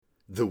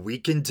The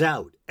Week in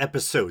Doubt,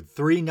 episode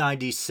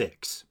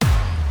 396.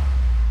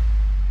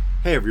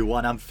 Hey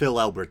everyone, I'm Phil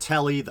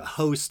Albertelli, the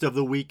host of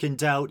The Week in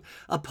Doubt,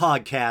 a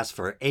podcast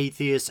for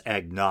atheists,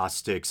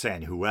 agnostics,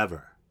 and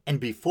whoever. And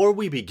before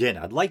we begin,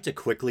 I'd like to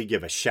quickly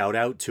give a shout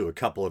out to a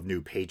couple of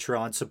new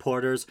Patreon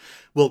supporters.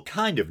 Well,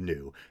 kind of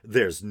new.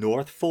 There's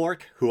North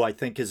Fork, who I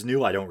think is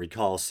new. I don't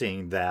recall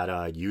seeing that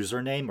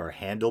username or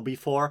handle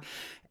before.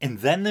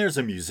 And then there's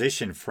a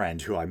musician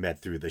friend who I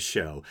met through the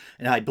show,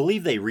 and I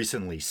believe they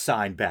recently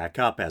signed back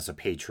up as a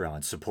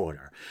Patreon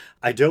supporter.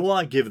 I don't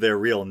want to give their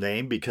real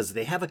name because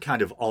they have a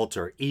kind of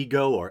alter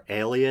ego or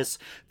alias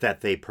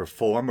that they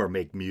perform or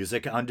make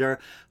music under.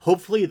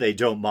 Hopefully they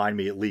don't mind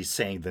me at least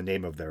saying the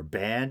name of their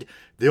band.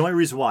 The only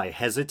reason why I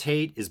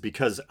hesitate is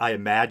because I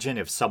imagine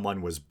if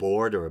someone was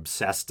bored or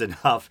obsessed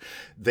enough,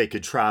 they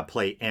could try to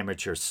play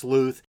amateur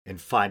sleuth and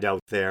find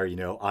out their,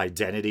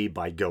 identity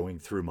by going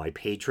through my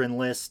patron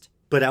list.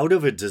 But out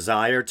of a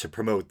desire to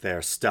promote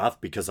their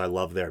stuff because I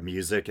love their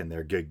music and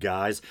they're good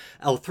guys,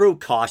 I'll throw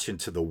caution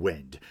to the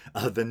wind.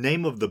 The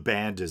name of the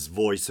band is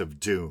Voice of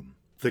Doom.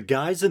 The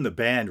guys in the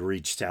band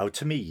reached out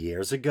to me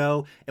years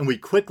ago, and we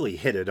quickly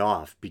hit it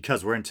off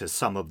because we're into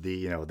some of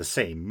the, the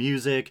same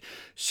music,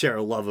 share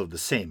a love of the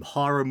same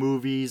horror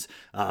movies,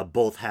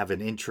 both have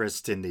an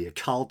interest in the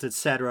occult,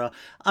 etc.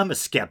 I'm a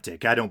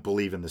skeptic. I don't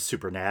believe in the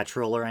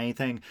supernatural or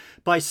anything,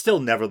 but I still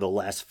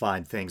nevertheless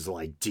find things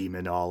like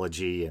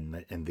demonology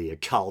and the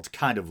occult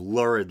kind of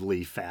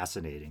luridly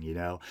fascinating,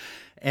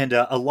 And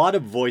a lot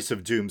of Voice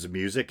of Doom's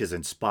music is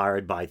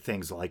inspired by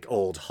things like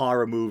old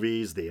horror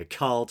movies, the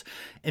occult.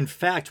 In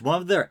fact,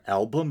 one of their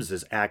albums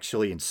is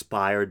actually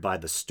inspired by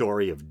the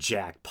story of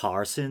Jack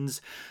Parsons,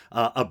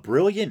 a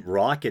brilliant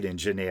rocket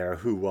engineer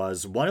who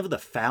was one of the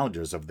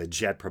founders of the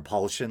Jet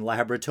Propulsion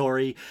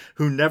Laboratory,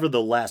 who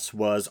nevertheless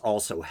was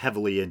also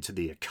heavily into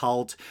the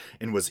occult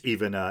and was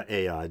even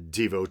a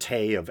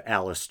devotee of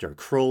Aleister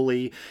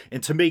Crowley.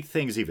 And to make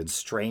things even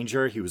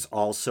stranger, he was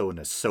also an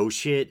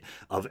associate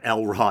of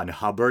L. Ron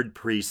Hubbard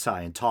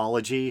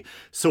pre-Scientology,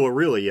 so a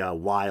really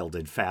wild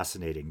and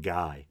fascinating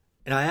guy.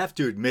 And I have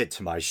to admit,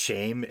 to my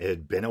shame, it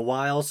had been a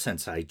while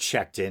since I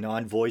checked in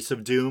on Voice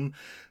of Doom,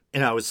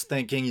 and I was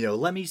thinking,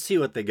 let me see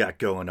what they got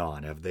going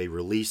on. Have they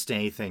released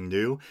anything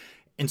new?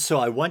 And so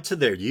I went to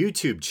their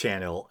YouTube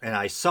channel, and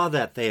I saw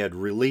that they had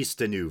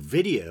released a new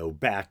video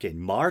back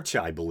in March,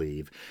 I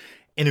believe,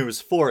 and it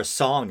was for a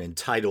song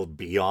entitled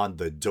Beyond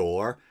the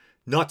Door,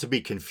 not to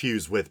be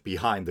confused with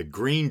Behind the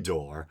Green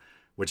Door,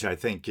 which I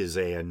think is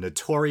a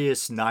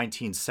notorious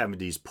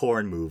 1970s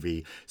porn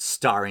movie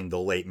starring the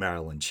late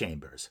Marilyn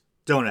Chambers.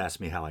 Don't ask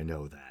me how I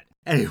know that.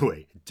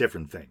 Anyway,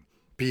 different thing.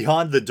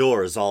 Beyond the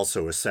Door is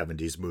also a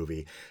 70s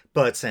movie,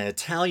 but it's an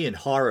Italian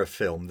horror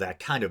film that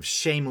kind of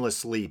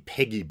shamelessly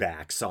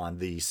piggybacks on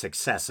the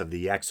success of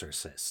The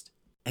Exorcist.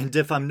 And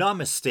if I'm not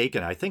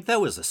mistaken, I think that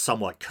was a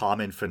somewhat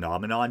common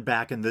phenomenon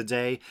back in the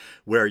day,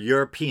 where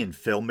European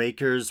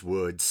filmmakers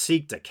would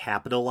seek to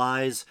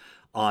capitalize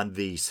on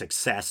the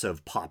success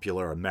of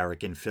popular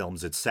American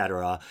films,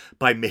 etc.,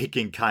 by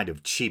making kind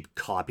of cheap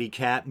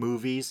copycat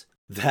movies.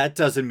 That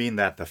doesn't mean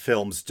that the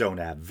films don't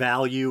have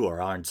value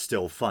or aren't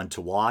still fun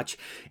to watch.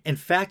 In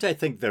fact, I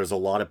think there's a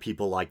lot of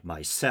people like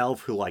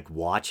myself who like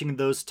watching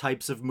those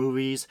types of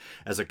movies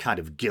as a kind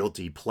of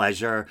guilty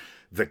pleasure.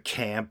 The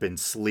camp and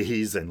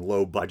sleaze and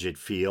low-budget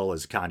feel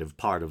is kind of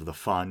part of the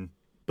fun.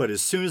 But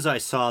as soon as I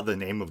saw the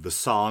name of the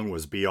song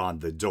was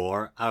Beyond the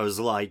Door, I was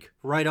like,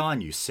 right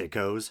on, you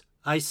sickos.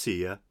 I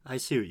see ya. I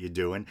see what you're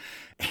doing.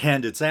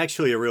 And it's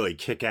actually a really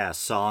kick-ass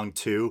song,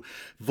 too.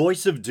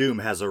 Voice of Doom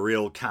has a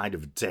real kind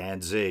of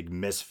Danzig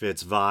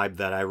Misfits vibe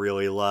that I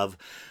really love.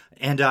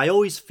 And I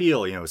always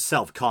feel,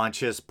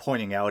 self-conscious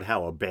pointing out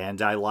how a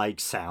band I like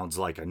sounds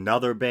like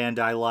another band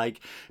I like,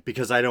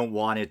 because I don't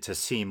want it to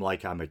seem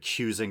like I'm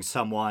accusing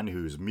someone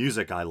whose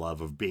music I love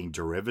of being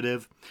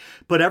derivative.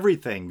 But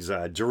everything's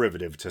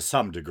derivative to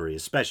some degree,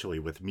 especially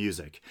with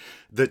music.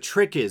 The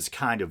trick is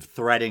kind of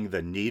threading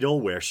the needle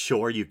where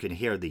sure you can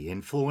hear the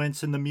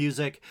influence in the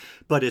music,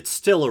 but it's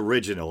still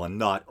original and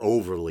not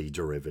overly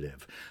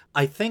derivative.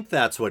 I think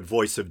that's what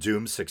Voice of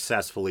Doom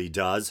successfully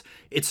does.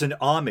 It's an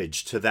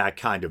homage to that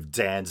kind of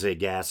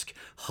Danzig-esque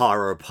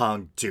horror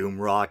punk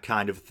doom rock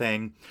kind of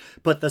thing,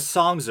 but the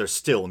songs are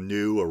still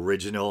new,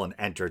 original, and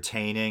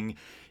entertaining.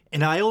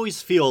 And I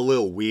always feel a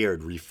little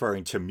weird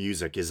referring to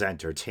music as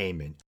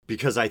entertainment,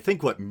 because I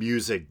think what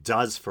music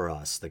does for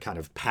us, the kind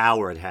of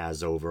power it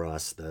has over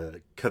us,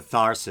 the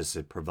catharsis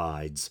it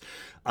provides,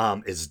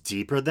 is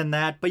deeper than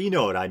that. But you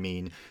know what I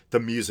mean. The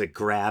music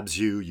grabs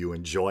you, you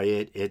enjoy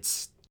it,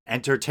 it's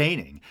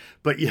entertaining.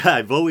 But yeah,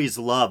 I've always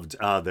loved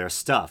their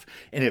stuff.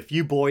 And if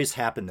you boys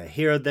happen to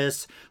hear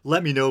this,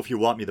 let me know if you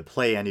want me to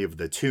play any of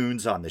the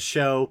tunes on the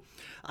show.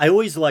 I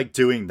always like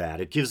doing that.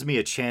 It gives me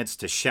a chance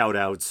to shout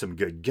out some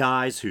good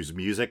guys whose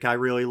music I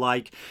really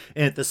like.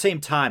 And at the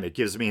same time, it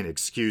gives me an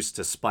excuse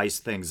to spice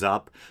things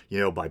up,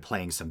 by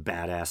playing some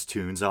badass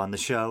tunes on the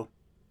show.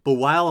 But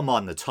while I'm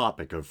on the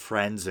topic of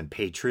friends and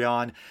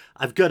Patreon,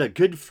 I've got a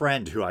good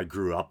friend who I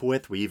grew up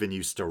with. We even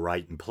used to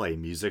write and play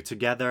music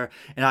together,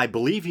 and I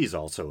believe he's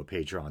also a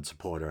Patreon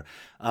supporter.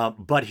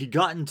 But he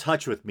got in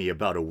touch with me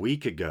about a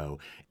week ago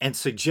and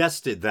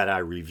suggested that I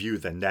review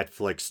the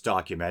Netflix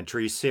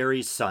documentary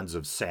series Sons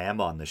of Sam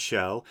on the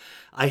show.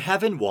 I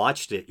haven't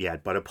watched it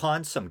yet, but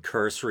upon some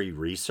cursory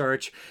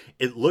research,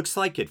 it looks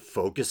like it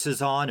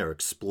focuses on or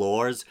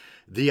explores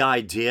the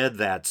idea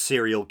that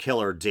serial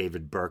killer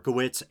David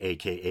Berkowitz,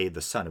 aka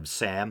the son of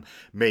Sam,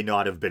 may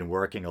not have been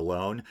working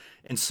alone.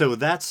 And so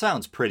that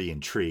sounds pretty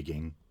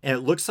intriguing. And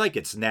it looks like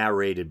it's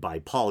narrated by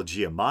Paul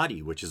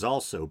Giamatti, which is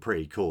also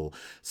pretty cool.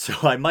 So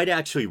I might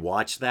actually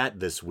watch that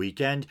this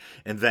weekend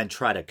and then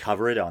try to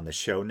cover it on the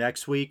show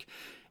next week.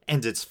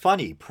 And it's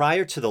funny,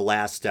 prior to the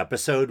last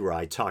episode where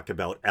I talk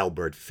about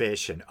Albert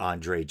Fish and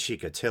Andre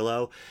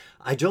Chikatilo,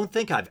 I don't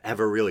think I've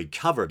ever really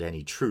covered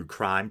any true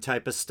crime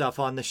type of stuff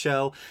on the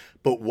show.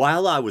 But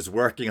while I was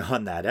working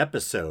on that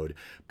episode,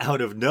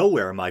 out of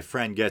nowhere, my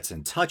friend gets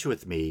in touch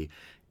with me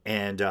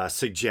and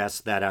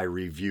suggests that I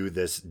review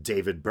this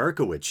David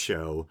Berkowitz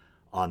show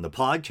on the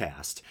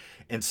podcast.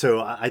 And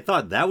so I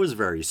thought that was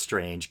very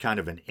strange, kind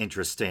of an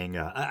interesting,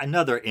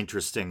 another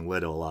interesting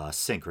little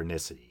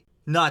synchronicity.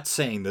 Not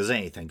saying there's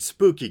anything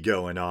spooky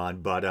going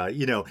on, but,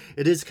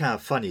 it is kind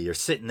of funny. You're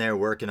sitting there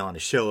working on a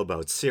show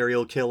about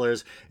serial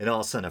killers, and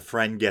all of a sudden a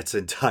friend gets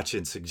in touch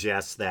and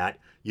suggests that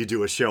you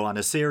do a show on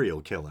a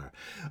serial killer.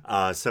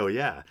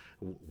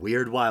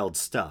 Weird, wild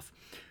stuff.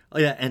 Oh,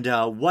 yeah, and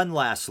one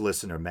last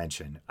listener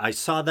mention. I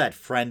saw that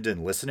friend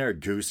and listener,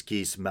 Goose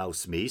Geese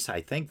Mouse Meese,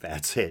 I think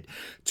that's it,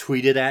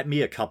 tweeted at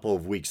me a couple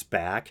of weeks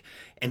back,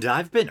 and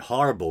I've been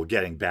horrible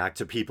getting back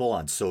to people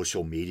on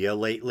social media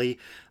lately.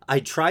 I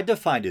tried to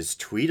find his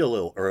tweet a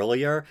little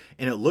earlier,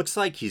 and it looks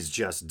like he's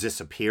just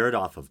disappeared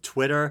off of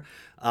Twitter.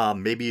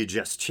 Maybe you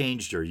just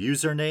changed your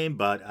username,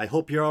 but I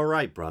hope you're all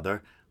right,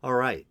 brother. All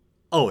right.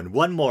 Oh, and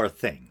one more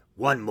thing,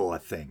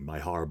 my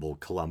horrible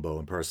Columbo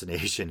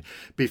impersonation,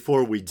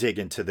 before we dig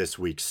into this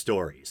week's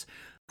stories.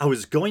 I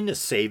was going to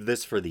save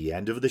this for the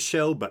end of the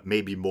show, but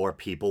maybe more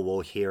people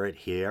will hear it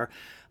here.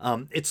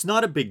 It's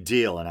not a big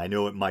deal, and I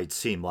know it might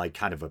seem like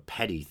kind of a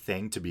petty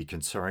thing to be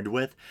concerned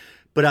with,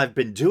 but I've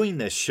been doing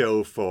this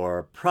show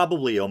for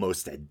probably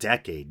almost a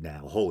decade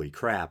now, holy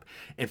crap.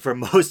 And for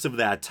most of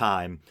that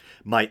time,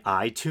 my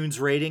iTunes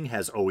rating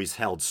has always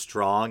held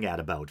strong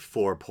at about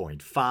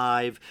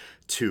 4.5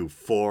 to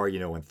 4,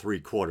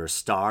 3/4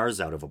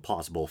 stars out of a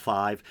possible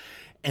 5.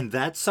 And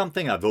that's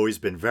something I've always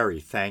been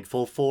very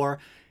thankful for.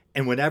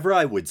 And whenever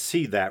I would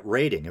see that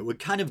rating, it would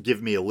kind of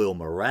give me a little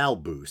morale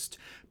boost.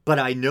 But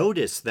I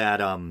noticed that,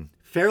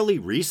 fairly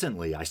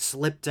recently, I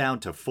slipped down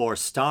to 4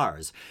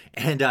 stars,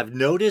 and I've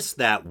noticed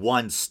that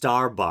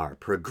 1-star bar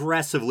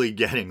progressively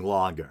getting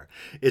longer.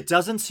 It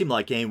doesn't seem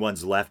like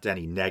anyone's left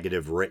any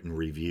negative written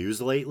reviews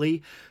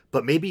lately,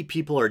 but maybe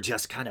people are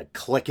just kind of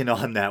clicking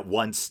on that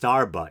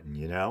 1-star button,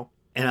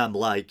 And I'm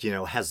like,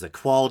 has the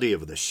quality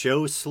of the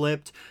show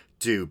slipped?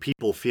 Do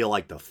people feel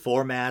like the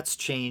format's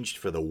changed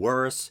for the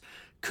worse?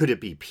 Could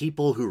it be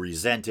people who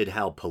resented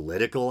how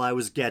political I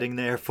was getting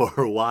there for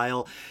a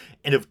while?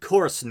 And of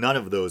course, none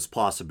of those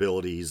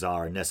possibilities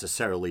are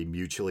necessarily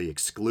mutually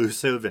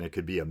exclusive, and it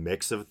could be a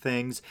mix of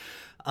things.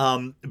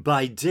 But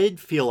I did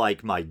feel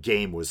like my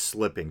game was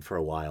slipping for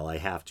a while, I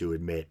have to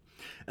admit.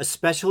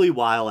 Especially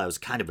while I was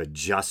kind of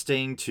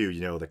adjusting to,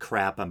 the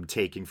crap I'm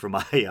taking for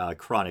my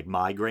chronic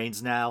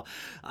migraines now.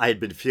 I had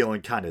been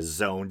feeling kind of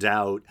zoned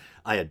out.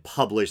 I had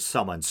published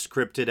some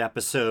unscripted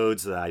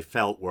episodes that I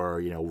felt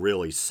were,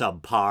 really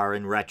subpar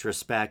in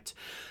retrospect.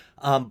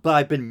 But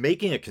I've been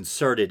making a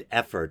concerted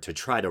effort to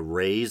try to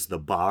raise the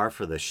bar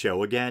for the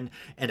show again,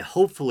 and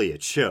hopefully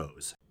it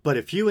shows. But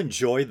if you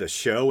enjoy the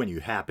show and you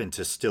happen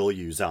to still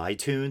use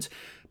iTunes,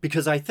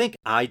 because I think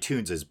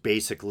iTunes is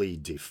basically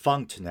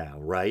defunct now,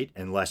 right?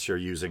 Unless you're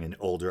using an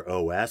older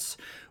OS.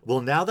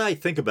 Well, now that I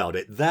think about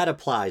it, that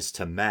applies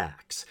to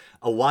Macs.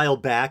 A while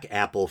back,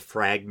 Apple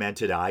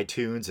fragmented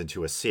iTunes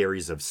into a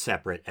series of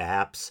separate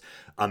apps,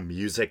 a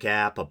music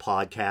app, a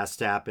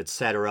podcast app,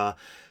 etc.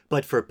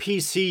 But for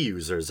PC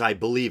users, I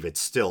believe it's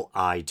still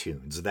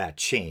iTunes. That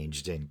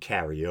changed and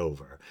carry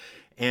over.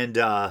 And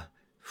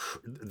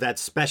that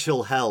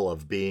special hell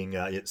of being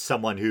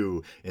someone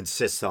who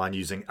insists on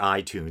using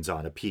iTunes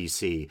on a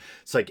PC.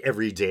 It's like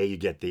every day you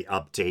get the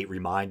update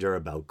reminder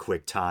about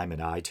QuickTime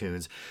and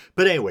iTunes.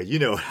 But anyway, you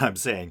know what I'm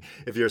saying.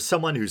 If you're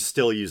someone who's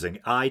still using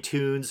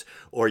iTunes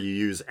or you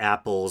use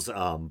Apple's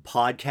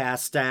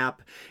podcast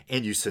app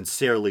and you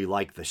sincerely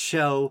like the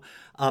show,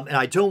 and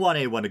I don't want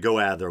anyone to go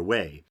out of their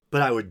way,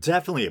 but I would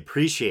definitely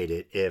appreciate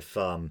it if,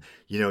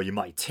 you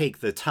might take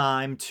the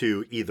time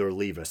to either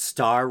leave a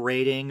star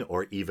rating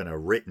or even a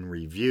written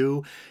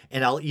review,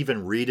 and I'll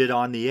even read it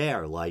on the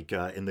air like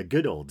in the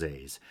good old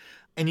days.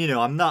 And,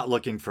 I'm not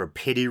looking for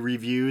pity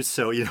reviews,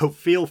 so,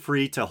 feel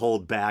free to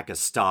hold back a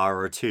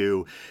star or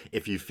two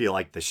if you feel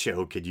like the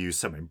show could use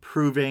some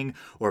improving,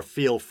 or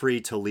feel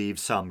free to leave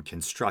some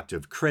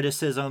constructive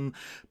criticism.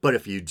 But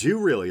if you do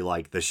really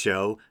like the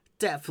show,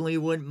 definitely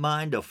wouldn't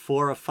mind a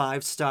 4 or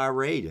 5-star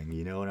rating,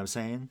 you know what I'm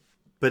saying?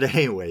 But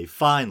anyway,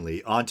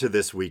 finally, on to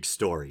this week's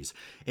stories.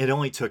 It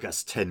only took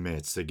us 10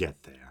 minutes to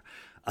get there.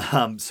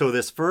 So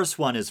this first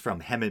one is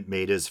from Hemant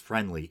Mehta's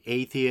Friendly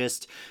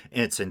Atheist,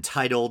 and it's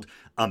entitled,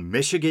 "A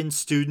Michigan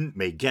Student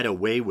May Get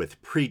Away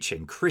with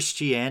Preaching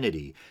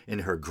Christianity in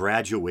Her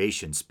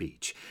Graduation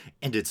Speech."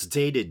 And it's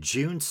dated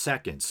June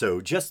 2nd, so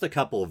just a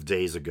couple of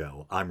days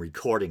ago. I'm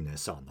recording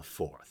this on the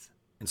 4th.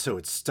 And so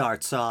it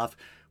starts off,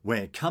 "When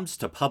it comes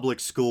to public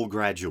school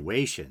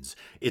graduations,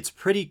 it's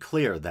pretty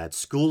clear that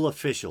school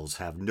officials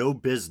have no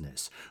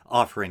business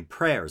offering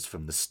prayers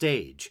from the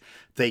stage.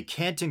 They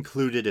can't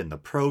include it in the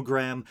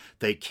program.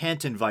 They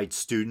can't invite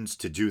students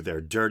to do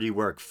their dirty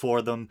work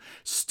for them.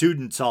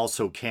 Students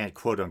also can't,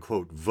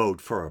 quote-unquote,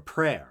 vote for a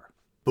prayer."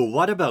 But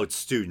what about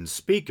student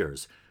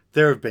speakers?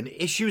 There have been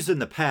issues in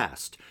the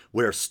past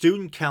where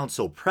student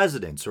council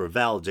presidents or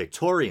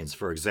valedictorians,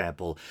 for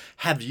example,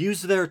 have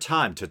used their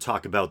time to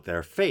talk about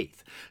their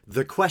faith.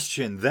 The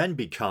question then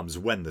becomes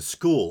when the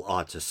school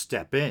ought to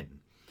step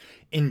in.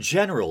 In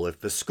general, if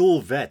the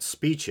school vets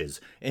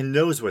speeches and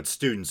knows what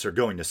students are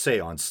going to say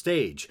on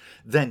stage,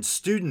 then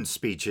student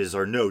speeches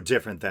are no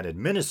different than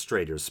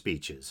administrator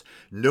speeches.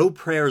 No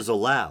prayers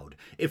allowed.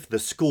 If the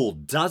school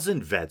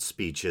doesn't vet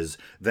speeches,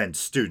 then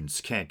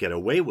students can't get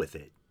away with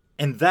it.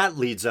 And that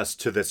leads us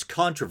to this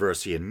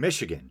controversy in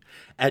Michigan.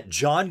 At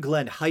John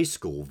Glenn High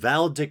School,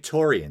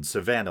 valedictorian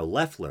Savannah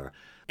Leffler,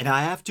 and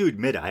I have to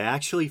admit, I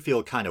actually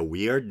feel kind of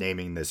weird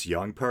naming this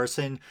young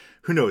person.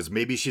 Who knows,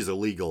 maybe she's a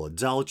legal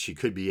adult, she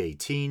could be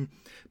 18,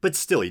 but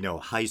still, a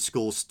high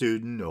school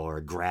student or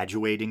a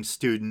graduating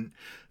student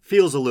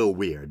feels a little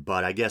weird,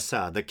 but I guess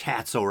the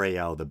cat's already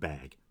out of the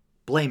bag.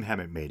 Blame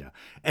Hemant Mehta.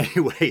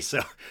 Anyway, so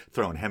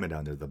throwing Hemant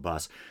under the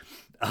bus.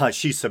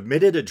 She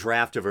submitted a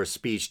draft of her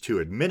speech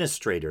to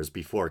administrators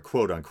before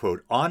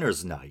quote-unquote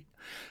honors night.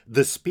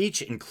 The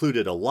speech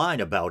included a line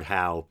about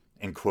how,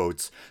 in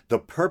quotes, "the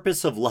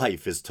purpose of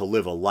life is to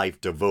live a life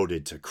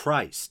devoted to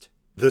Christ."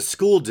 The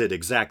school did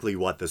exactly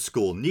what the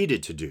school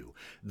needed to do.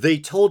 They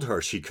told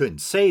her she couldn't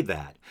say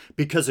that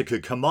because it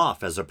could come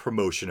off as a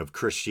promotion of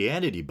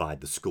Christianity by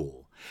the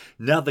school.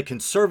 Now the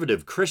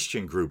conservative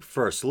Christian group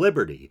First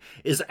Liberty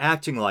is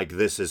acting like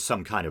this is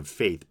some kind of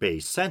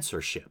faith-based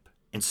censorship.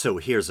 And so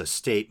here's a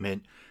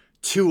statement.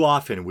 "Too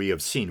often we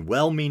have seen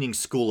well-meaning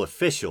school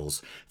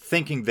officials,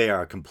 thinking they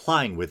are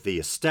complying with the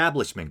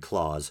Establishment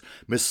Clause,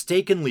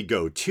 mistakenly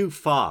go too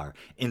far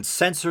and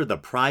censor the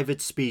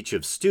private speech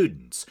of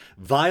students,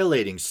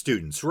 violating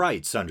students'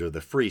 rights under the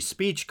Free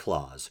Speech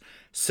Clause,"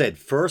 said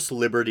First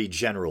Liberty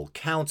General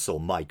Counsel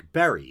Mike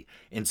Berry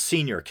and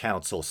Senior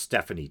Counsel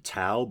Stephanie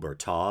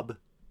Taub.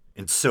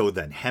 And so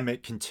then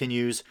Hemant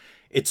continues,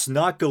 "It's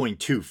not going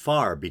too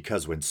far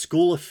because when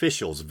school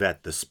officials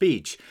vet the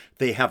speech,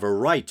 they have a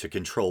right to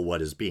control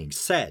what is being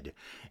said.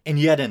 And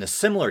yet in a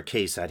similar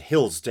case at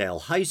Hillsdale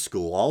High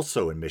School,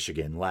 also in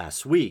Michigan,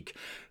 last week,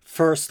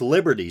 First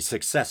Liberty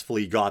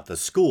successfully got the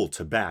school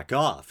to back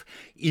off,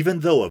 even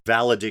though a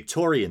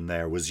valedictorian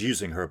there was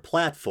using her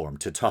platform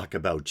to talk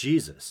about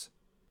Jesus."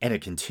 And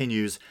it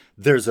continues,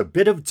 "There's a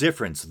bit of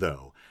difference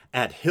though.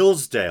 At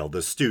Hillsdale,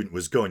 the student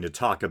was going to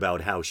talk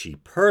about how she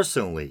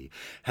personally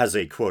has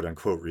a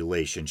quote-unquote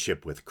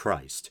relationship with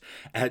Christ.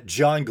 At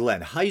John Glenn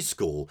High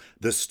School,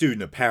 the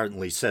student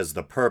apparently says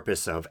the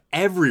purpose of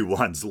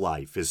everyone's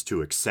life is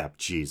to accept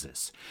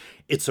Jesus.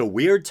 It's a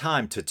weird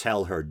time to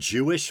tell her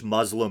Jewish,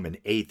 Muslim, and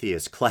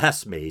atheist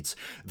classmates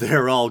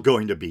they're all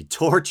going to be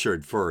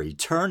tortured for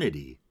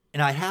eternity."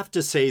 And I have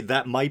to say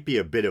that might be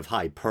a bit of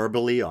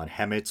hyperbole on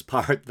Hemant's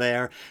part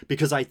there,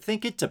 because I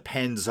think it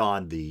depends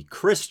on the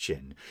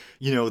Christian.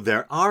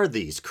 There are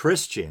these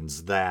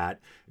Christians that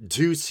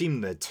do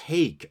seem to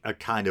take a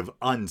kind of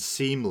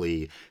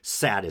unseemly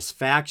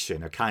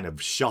satisfaction, a kind of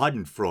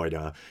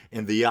schadenfreude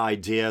in the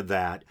idea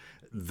that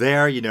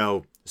they're,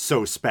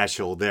 so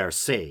special, they're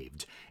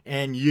saved.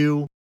 And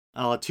you,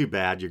 oh, too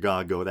bad, you're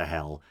gonna go to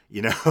hell,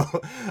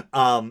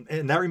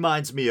 And that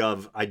reminds me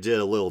of, I did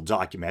a little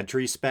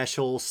documentary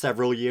special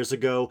several years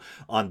ago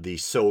on the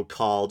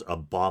so-called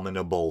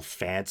abominable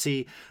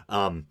fancy.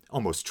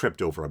 Almost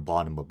tripped over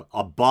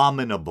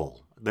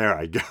abominable. There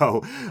I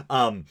go.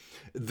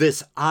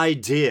 This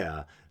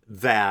idea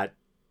that,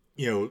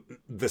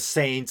 the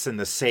saints and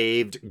the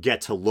saved get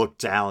to look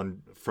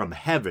down from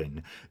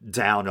heaven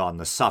down on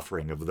the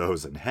suffering of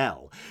those in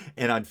hell.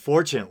 And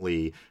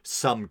unfortunately,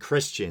 some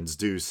Christians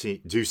do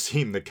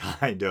seem to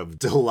kind of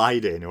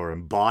delight in or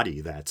embody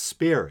that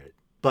spirit.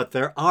 But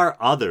there are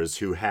others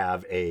who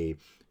have a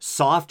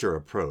softer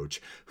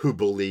approach, who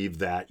believe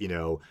that,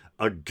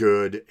 a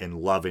good and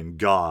loving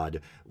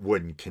God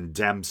wouldn't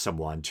condemn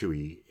someone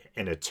to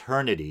an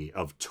eternity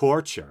of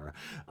torture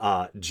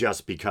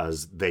just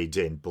because they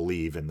didn't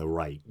believe in the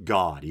right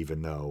God,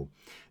 even though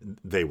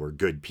they were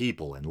good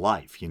people in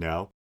life,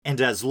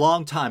 And as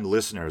longtime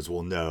listeners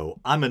will know,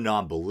 I'm a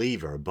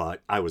non-believer,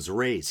 but I was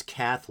raised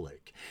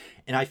Catholic.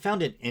 And I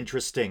found an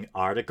interesting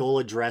article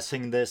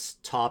addressing this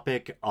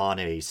topic on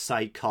a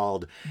site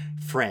called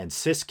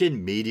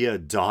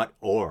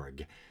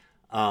franciscanmedia.org.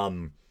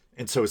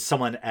 And so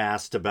someone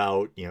asked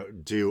about,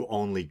 do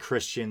only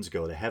Christians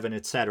go to heaven,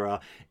 etc.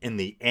 And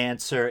the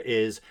answer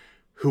is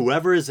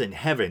whoever is in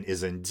heaven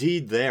is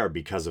indeed there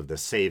because of the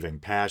saving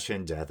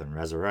passion, death, and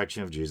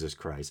resurrection of Jesus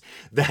Christ.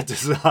 That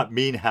does not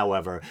mean,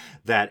 however,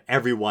 that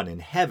everyone in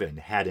heaven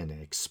had an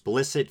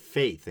explicit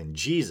faith in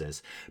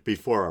Jesus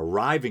before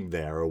arriving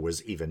there or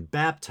was even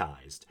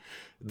baptized.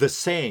 The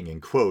saying,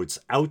 in quotes,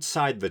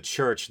 outside the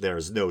church there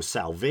is no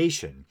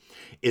salvation,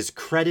 is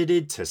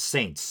credited to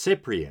Saint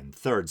Cyprian,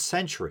 3rd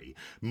century.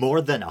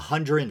 More than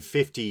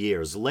 150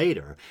 years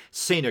later,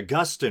 Saint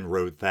Augustine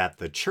wrote that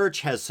the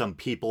church has some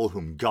people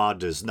whom God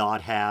does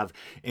not have,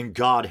 and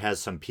God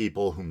has some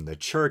people whom the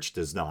church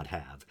does not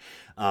have,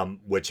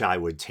 which I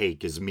would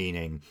take as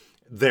meaning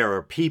there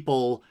are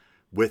people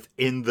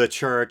within the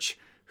church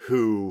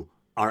who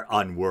are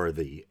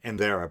unworthy, and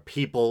there are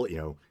people,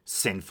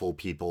 sinful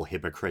people,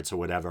 hypocrites or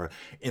whatever,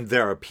 and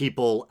there are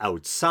people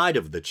outside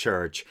of the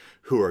church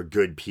who are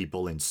good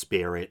people in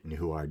spirit and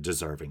who are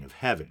deserving of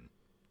heaven.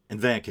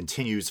 And then it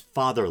continues,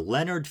 Father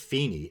Leonard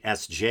Feeney,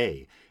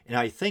 S.J., and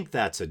I think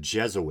that's a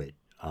Jesuit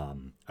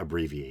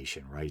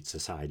abbreviation, right?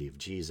 Society of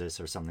Jesus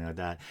or something like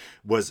that,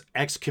 was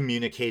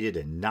excommunicated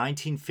in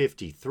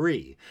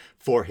 1953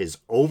 for his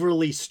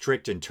overly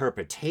strict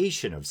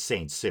interpretation of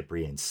Saint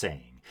Cyprian's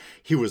saying.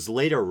 He was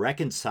later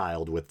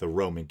reconciled with the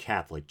Roman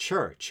Catholic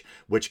Church,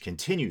 which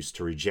continues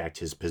to reject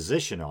his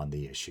position on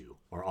the issue,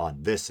 or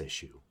on this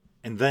issue.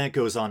 And then it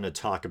goes on to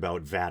talk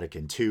about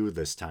Vatican II,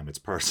 this time it's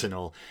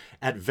personal.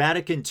 At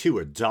Vatican II,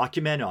 a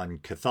document on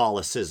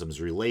Catholicism's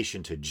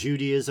relation to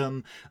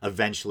Judaism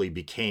eventually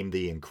became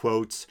the, in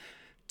quotes,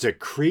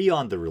 Decree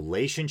on the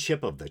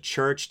Relationship of the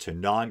Church to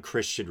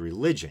Non-Christian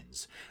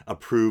Religions,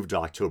 approved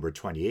October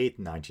 28,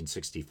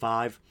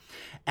 1965.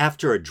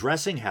 After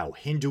addressing how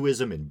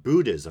Hinduism and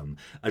Buddhism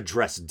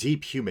address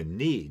deep human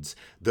needs,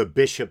 the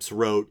bishops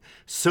wrote,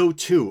 so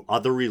too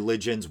other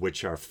religions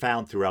which are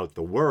found throughout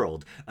the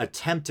world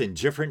attempt in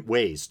different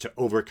ways to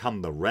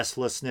overcome the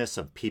restlessness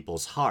of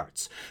people's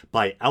hearts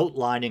by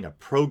outlining a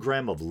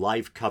program of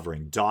life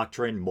covering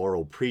doctrine,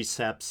 moral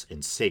precepts,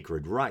 and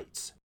sacred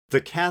rites. The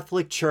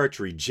Catholic Church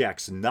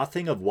rejects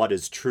nothing of what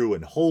is true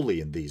and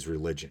holy in these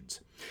religions.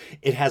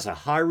 It has a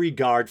high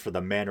regard for the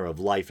manner of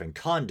life and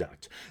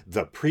conduct,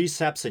 the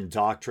precepts and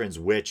doctrines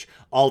which,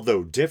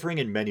 although differing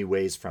in many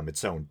ways from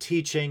its own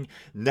teaching,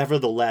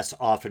 nevertheless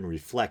often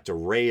reflect a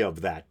ray of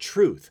that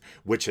truth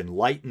which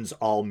enlightens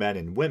all men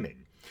and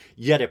women.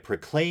 Yet it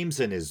proclaims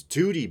and is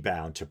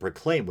duty-bound to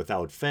proclaim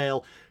without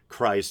fail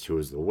Christ, who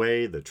is the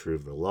way, the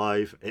truth, the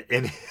life,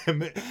 in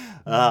him,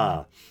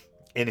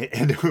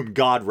 in whom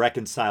God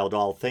reconciled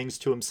all things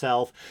to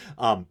himself.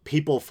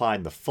 People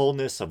find the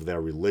fullness of their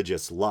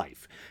religious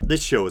life.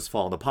 This show is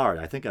falling apart.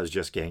 I think I was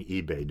just getting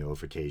eBay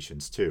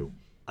notifications too.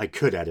 I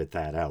could edit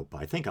that out,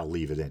 but I think I'll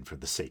leave it in for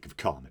the sake of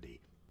comedy.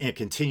 And it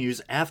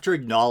continues, after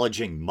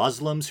acknowledging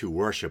Muslims who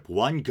worship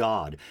one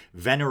God,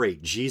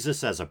 venerate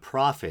Jesus as a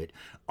prophet,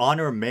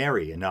 honor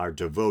Mary, and are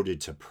devoted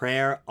to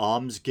prayer,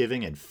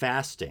 almsgiving, and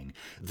fasting,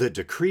 the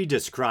decree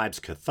describes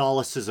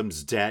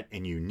Catholicism's debt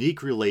and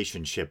unique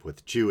relationship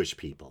with Jewish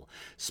people,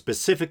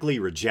 specifically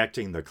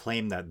rejecting the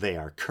claim that they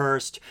are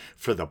cursed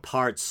for the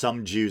part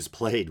some Jews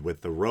played with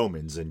the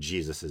Romans in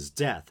Jesus'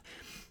 death.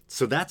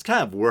 So that's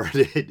kind of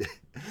worded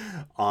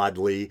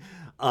oddly.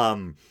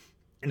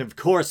 And of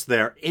course,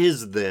 there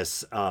is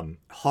this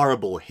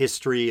horrible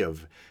history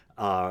of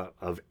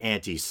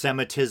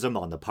anti-Semitism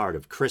on the part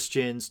of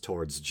Christians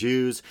towards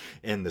Jews,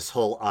 and this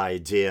whole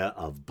idea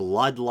of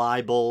blood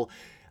libel.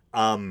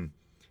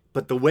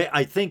 But the way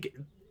I think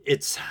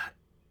it's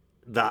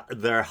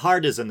their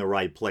heart is in the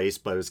right place,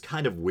 but it was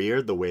kind of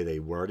weird the way they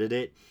worded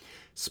it.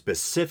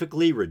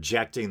 Specifically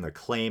rejecting the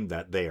claim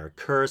that they are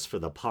cursed for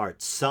the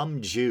part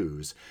some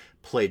Jews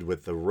played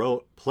with the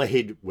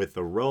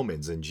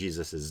Romans in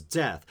Jesus'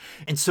 death.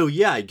 And so,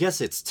 yeah, I guess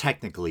it's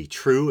technically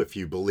true if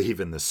you believe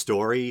in the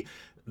story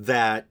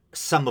that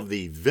some of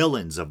the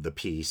villains of the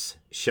piece,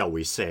 shall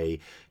we say,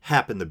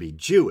 happen to be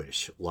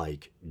Jewish,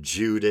 like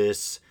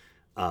Judas,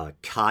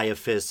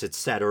 Caiaphas,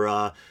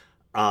 etc.,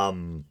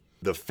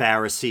 the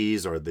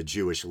Pharisees or the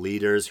Jewish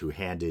leaders who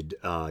handed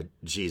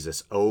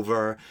Jesus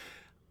over.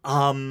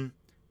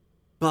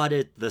 But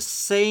at the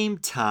same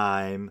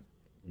time,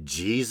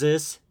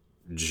 Jesus,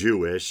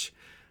 Jewish,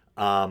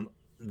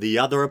 the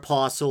other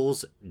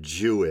apostles,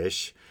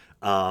 Jewish,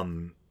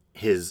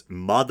 his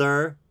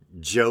mother,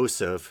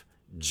 Joseph,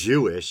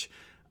 Jewish,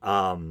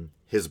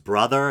 his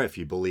brother, if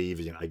you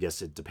believe, I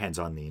guess it depends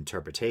on the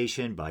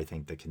interpretation, but I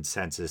think the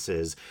consensus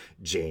is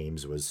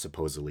James was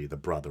supposedly the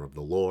brother of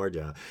the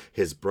Lord.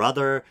 His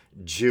brother,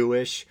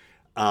 Jewish,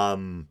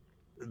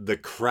 the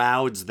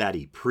crowds that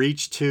he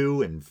preached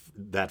to and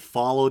that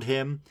followed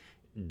him,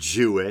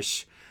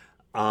 Jewish.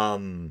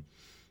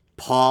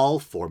 Paul,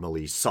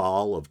 formerly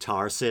Saul of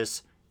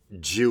Tarsus,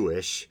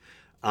 Jewish.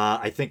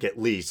 I think at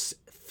least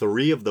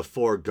 3 of the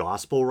 4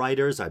 gospel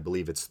writers, I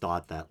believe it's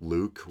thought that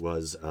Luke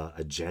was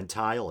a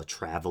Gentile, a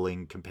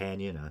traveling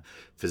companion, a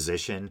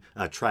physician,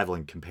 a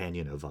traveling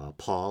companion of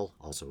Paul,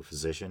 also a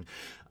physician.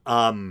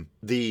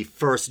 The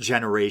first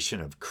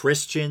generation of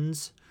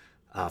Christians,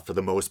 for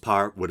the most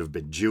part, would have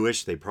been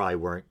Jewish. They probably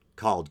weren't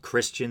called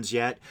Christians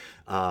yet.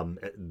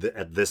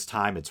 At this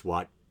time, it's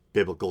what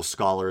biblical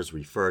scholars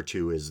refer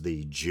to as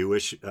the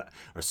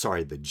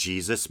the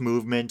Jesus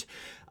movement.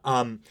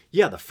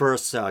 The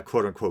first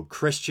quote unquote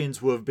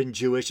Christians would have been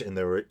Jewish, and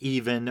there were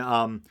even,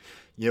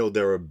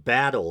 there were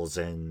battles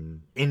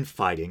and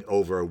infighting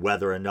over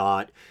whether or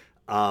not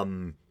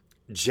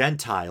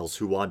Gentiles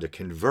who wanted to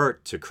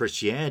convert to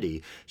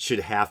Christianity should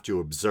have to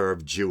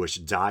observe Jewish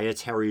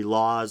dietary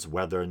laws,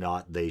 whether or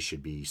not they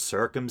should be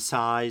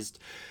circumcised.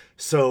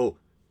 So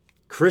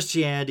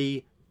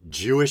Christianity,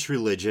 Jewish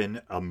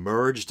religion,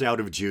 emerged out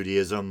of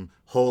Judaism,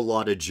 whole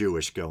lot of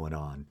Jewish going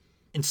on.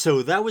 And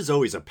so that was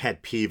always a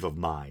pet peeve of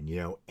mine.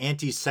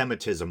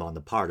 Anti-Semitism on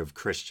the part of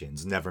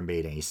Christians never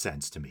made any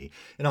sense to me.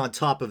 And on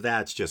top of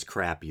that, it's just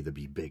crappy to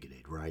be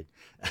bigoted, right?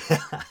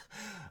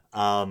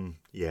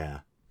 Yeah.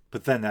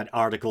 But then that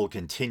article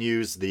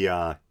continues,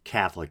 the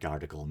Catholic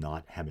article,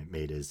 not Hemant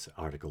Mehta's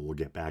article. We'll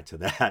get back to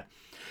that.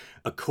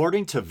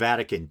 According to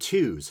Vatican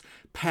II's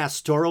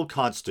Pastoral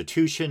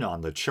Constitution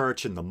on the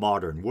Church in the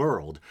Modern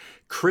World,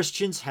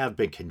 Christians have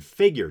been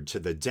configured to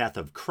the death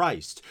of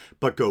Christ,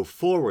 but go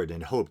forward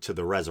in hope to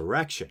the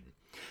resurrection.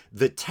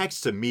 The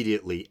text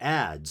immediately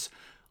adds,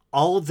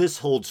 all of this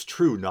holds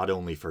true not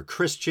only for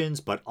Christians,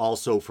 but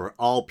also for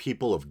all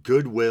people of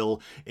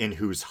goodwill in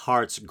whose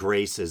hearts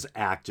grace is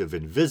active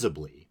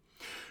invisibly.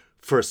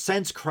 For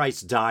since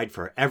Christ died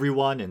for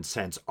everyone, and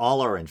since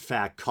all are in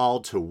fact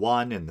called to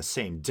one and the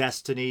same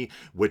destiny,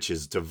 which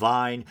is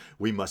divine,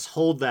 we must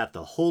hold that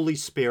the Holy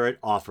Spirit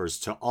offers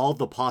to all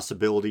the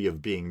possibility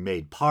of being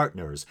made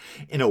partners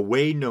in a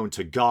way known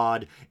to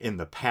God in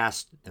the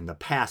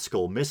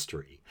Paschal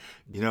mystery.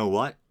 You know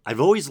what? I've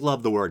always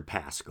loved the word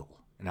Paschal,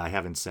 and I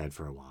haven't said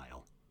for a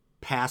while.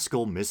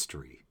 Paschal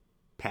mystery.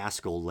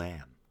 Paschal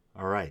lamb.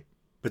 All right.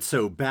 But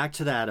so back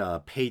to that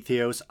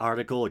Patheos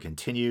article, it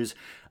continues.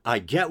 I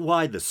get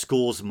why the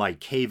schools might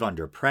cave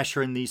under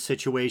pressure in these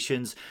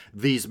situations.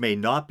 These may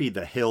not be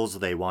the hills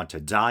they want to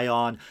die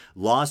on.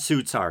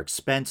 Lawsuits are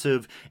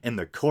expensive, and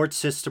the court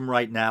system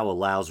right now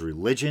allows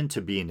religion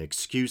to be an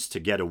excuse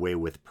to get away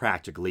with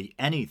practically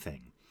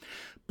anything.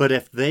 But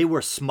if they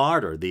were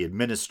smarter, the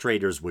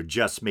administrators would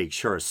just make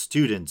sure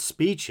students'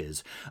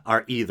 speeches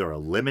are either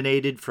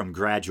eliminated from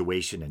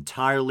graduation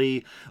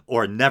entirely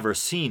or never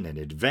seen in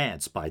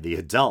advance by the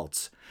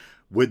adults.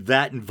 Would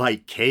that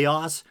invite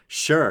chaos?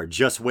 Sure,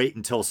 just wait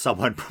until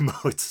someone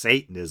promotes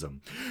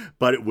Satanism.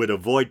 But it would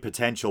avoid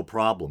potential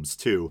problems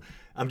too.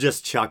 I'm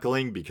just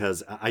chuckling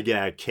because I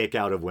get a kick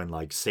out of when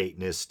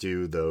Satanists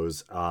do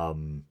those,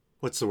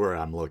 what's the word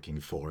I'm looking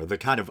for? The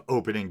kind of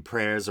opening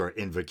prayers or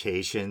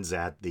invocations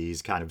at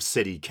these kind of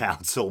city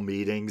council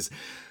meetings.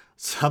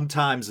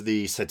 Sometimes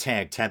the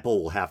Satanic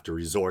Temple will have to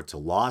resort to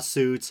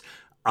lawsuits.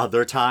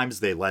 Other times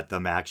they let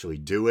them actually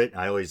do it.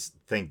 I always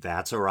think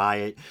that's a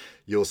riot.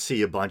 You'll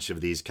see a bunch of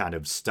these kind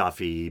of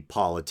stuffy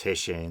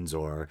politicians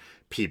or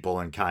people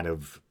in kind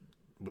of,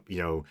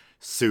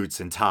 suits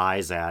and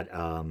ties at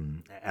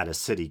a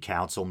city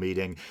council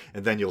meeting,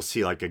 and then you'll see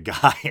a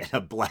guy in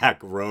a black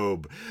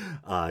robe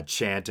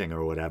chanting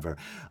or whatever.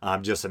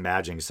 I'm just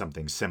imagining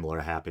something similar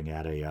happening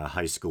at a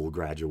high school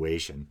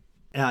graduation.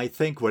 And I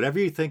think whatever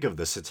you think of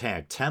the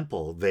Satanic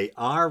Temple, they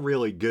are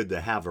really good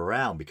to have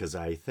around because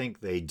I think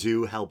they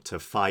do help to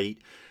fight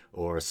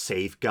or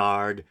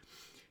safeguard,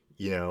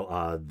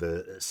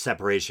 the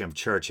separation of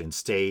church and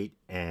state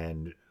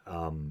and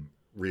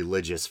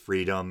religious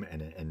freedom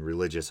and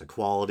religious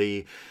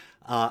equality.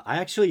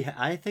 I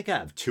think I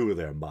have two of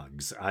their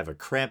mugs. I have a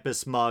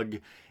Krampus mug,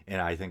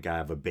 and I think I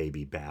have a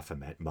baby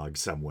Baphomet mug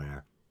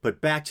somewhere. But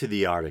back to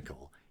the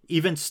article.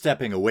 Even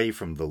stepping away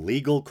from the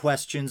legal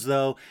questions,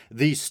 though,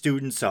 these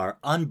students are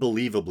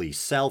unbelievably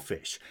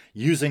selfish,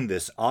 using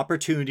this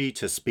opportunity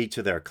to speak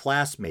to their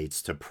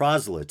classmates to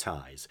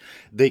proselytize.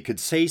 They could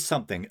say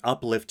something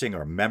uplifting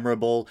or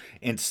memorable.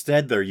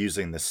 Instead, they're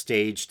using the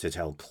stage to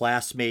tell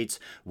classmates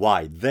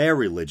why their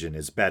religion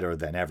is better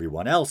than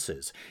everyone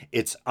else's.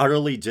 It's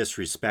utterly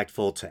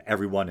disrespectful to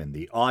everyone in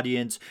the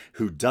audience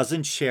who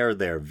doesn't share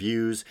their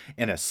views,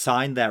 and a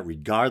sign that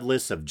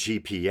regardless of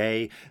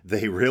GPA,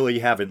 they really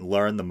haven't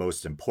learned the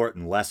most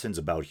important lessons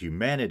about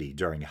humanity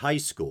during high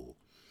school.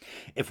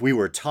 If we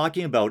were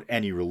talking about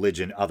any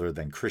religion other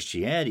than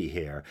Christianity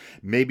here,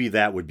 maybe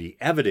that would be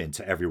evident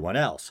to everyone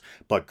else,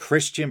 but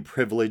Christian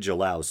privilege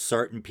allows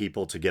certain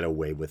people to get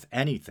away with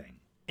anything.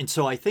 And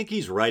so I think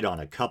he's right on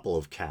a couple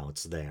of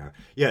counts there.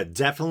 Yeah,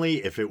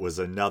 definitely if it was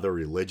another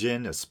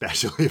religion,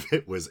 especially if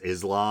it was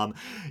Islam,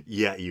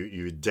 yeah,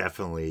 you would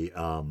definitely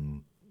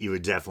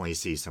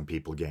see some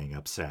people getting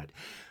upset.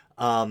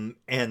 And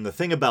the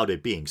thing about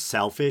it being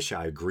selfish,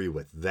 I agree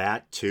with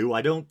that too.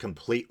 I don't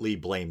completely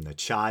blame the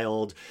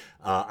child.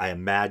 I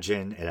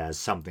imagine it has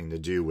something to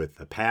do with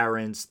the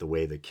parents, the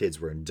way the kids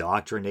were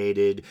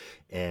indoctrinated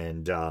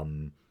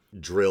and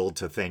drilled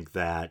to think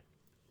that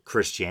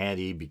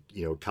Christianity,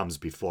 comes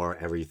before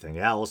everything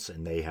else,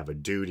 and they have a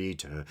duty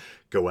to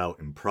go out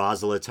and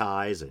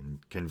proselytize and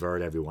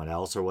convert everyone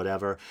else or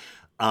whatever.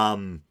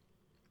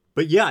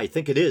 But yeah, I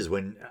think it is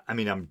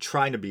I'm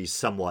trying to be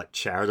somewhat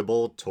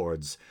charitable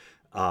towards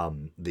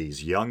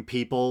these young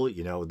people.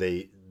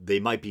 They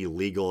might be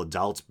legal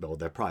adults, but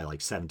they're probably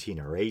like 17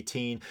 or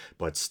 18,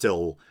 but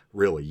still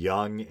really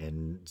young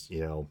and,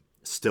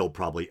 still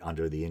probably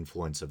under the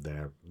influence of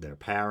their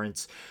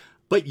parents.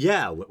 But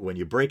yeah, when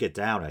you break it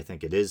down, I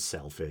think it is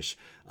selfish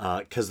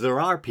because there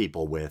are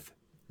people with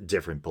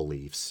different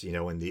beliefs.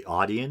 In the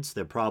audience,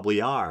 there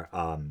probably are.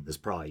 There's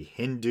probably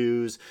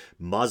Hindus,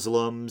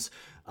 Muslims,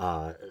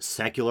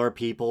 secular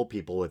people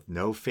with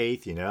no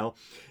faith,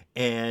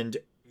 and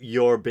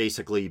you're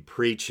basically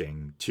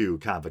preaching to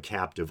kind of a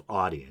captive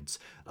audience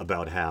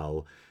about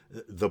how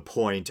the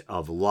point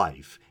of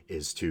life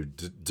is to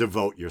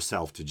devote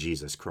yourself to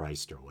Jesus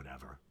Christ or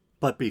whatever.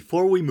 But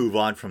before we move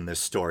on from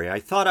this story, I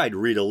thought I'd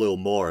read a little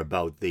more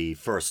about the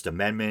First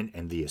Amendment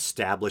and the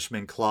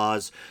Establishment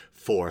Clause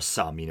for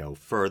some,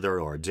 further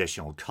or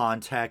additional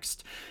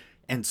context.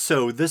 And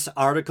so this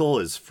article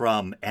is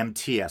from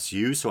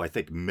MTSU, so I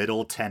think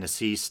Middle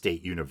Tennessee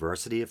State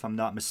University, if I'm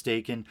not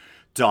mistaken,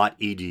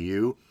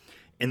 .edu.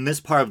 And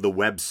this part of the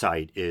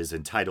website is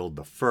entitled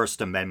The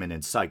First Amendment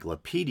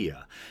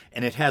Encyclopedia,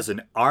 and it has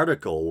an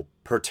article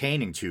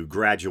pertaining to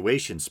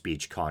graduation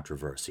speech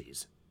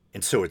controversies.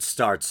 And so it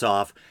starts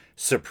off,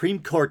 Supreme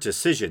Court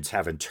decisions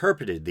have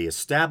interpreted the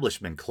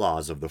Establishment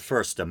Clause of the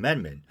First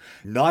Amendment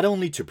not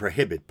only to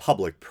prohibit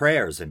public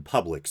prayers in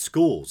public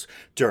schools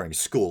during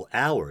school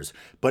hours,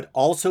 but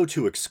also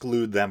to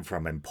exclude them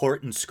from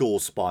important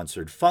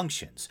school-sponsored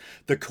functions.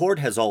 The court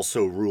has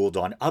also ruled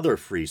on other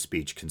free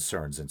speech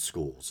concerns in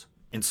schools.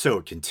 And so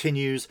it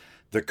continues,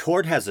 the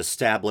court has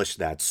established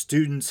that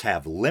students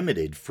have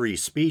limited free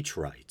speech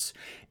rights.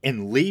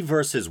 In Lee v.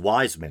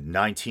 Wiseman,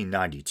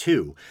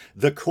 1992,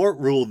 the court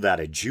ruled that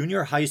a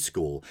junior high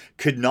school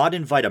could not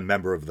invite a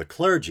member of the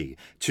clergy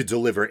to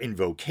deliver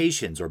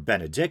invocations or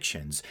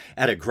benedictions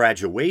at a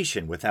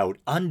graduation without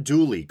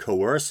unduly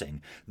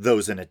coercing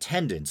those in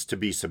attendance to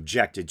be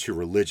subjected to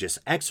religious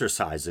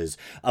exercises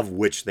of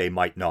which they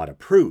might not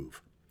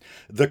approve.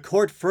 The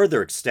court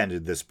further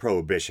extended this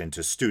prohibition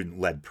to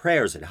student-led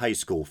prayers at high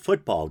school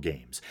football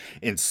games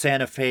in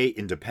Santa Fe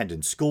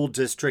Independent School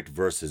District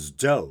versus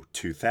Doe,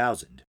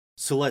 2000.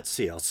 So let's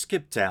see, I'll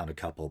skip down a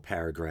couple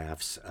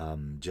paragraphs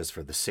just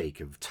for the sake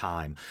of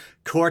time.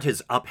 Court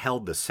has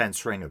upheld the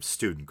censoring of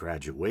student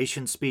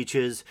graduation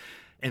speeches.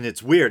 And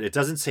it's weird, it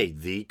doesn't say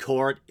the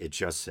court, it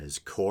just says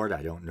court.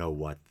 I don't know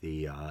what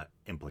the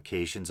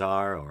implications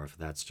are, or if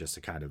that's just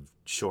a kind of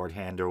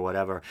shorthand or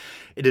whatever.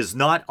 It is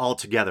not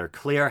altogether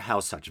clear how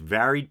such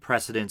varied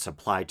precedents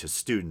apply to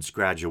students'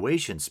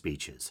 graduation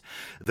speeches.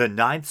 The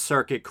Ninth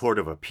Circuit Court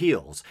of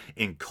Appeals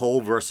in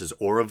Cole versus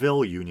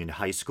Oroville Union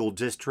High School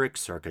District,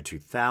 circa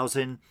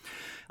 2000,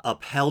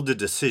 upheld a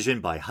decision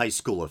by high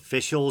school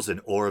officials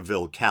in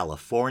Oroville,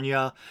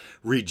 California,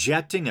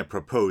 rejecting a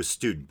proposed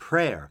student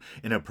prayer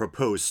and a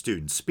proposed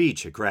student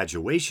speech at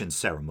graduation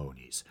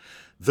ceremonies.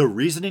 The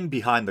reasoning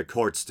behind the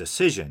court's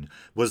decision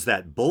was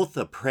that both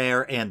the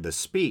prayer and the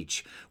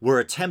speech were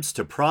attempts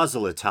to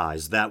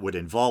proselytize that would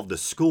involve the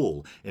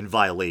school in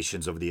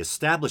violations of the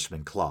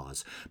Establishment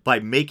Clause by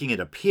making it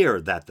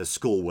appear that the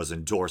school was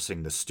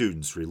endorsing the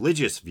students'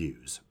 religious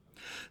views.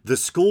 The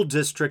school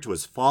district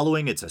was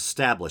following its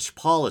established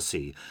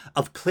policy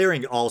of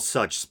clearing all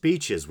such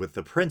speeches with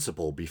the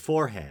principal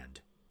beforehand.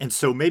 And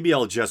so maybe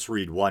I'll just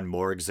read one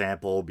more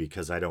example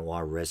because I don't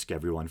want to risk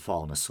everyone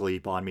falling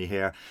asleep on me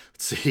here.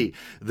 Let's see.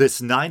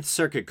 This Ninth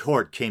Circuit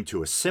Court came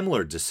to a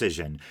similar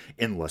decision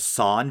in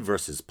Lasan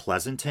versus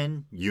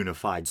Pleasanton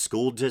Unified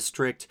School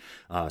District,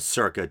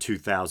 circa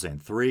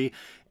 2003.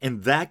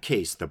 In that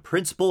case, the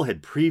principal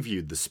had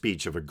previewed the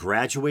speech of a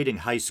graduating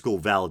high school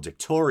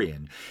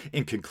valedictorian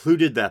and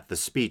concluded that the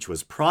speech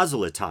was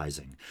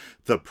proselytizing.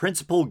 The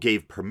principal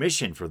gave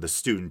permission for the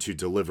student to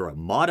deliver a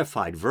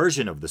modified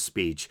version of the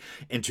speech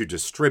and to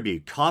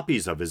distribute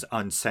copies of his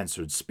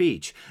uncensored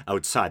speech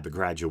outside the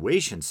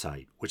graduation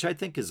site, which I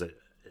think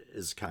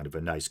is kind of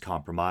a nice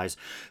compromise.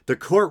 The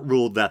court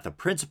ruled that the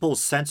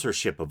principal's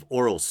censorship of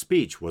oral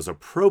speech was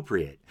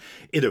appropriate.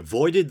 It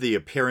avoided the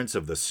appearance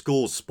of the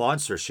school's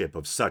sponsorship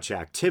of such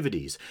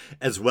activities,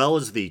 as well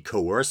as the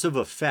coercive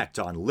effect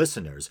on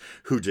listeners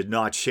who did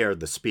not share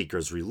the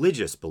speaker's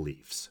religious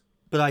beliefs.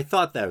 But I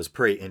thought that was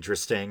pretty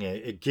interesting.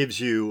 It gives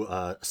you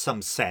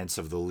some sense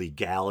of the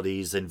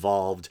legalities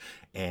involved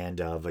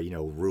and of,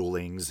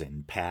 rulings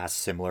in past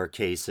similar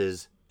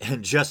cases.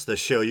 And just to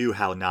show you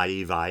how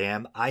naive I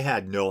am, I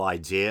had no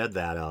idea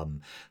that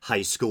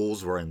high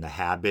schools were in the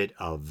habit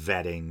of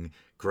vetting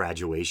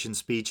graduation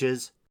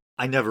speeches.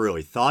 I never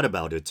really thought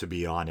about it, to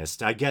be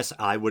honest. I guess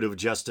I would have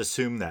just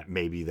assumed that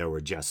maybe there were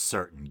just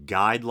certain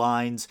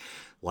guidelines,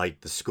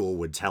 like the school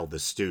would tell the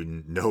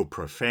student no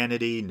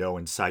profanity, no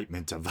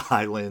incitement to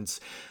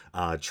violence,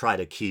 try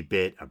to keep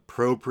it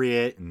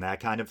appropriate and that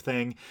kind of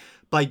thing.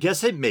 But I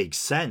guess it makes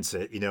sense,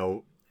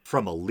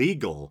 from a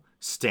legal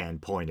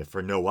standpoint, if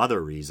for no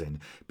other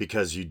reason,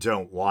 because you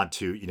don't want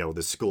to,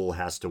 the school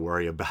has to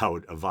worry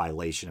about a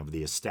violation of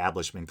the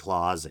Establishment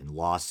Clause and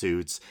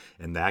lawsuits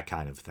and that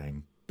kind of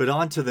thing. But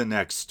on to the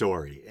next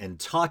story, and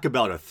talk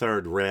about a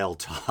third rail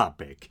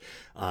topic,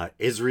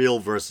 Israel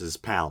versus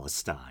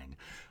Palestine.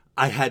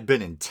 I had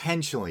been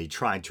intentionally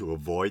trying to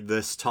avoid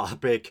this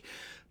topic,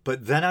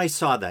 but then I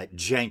saw that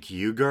Cenk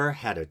Uygur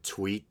had a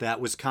tweet that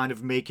was kind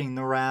of making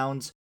the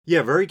rounds.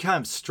 Yeah, very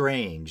kind of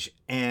strange,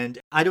 and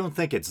I don't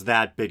think it's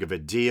that big of a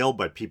deal,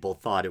 but people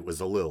thought it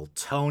was a little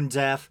tone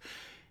deaf.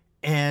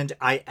 And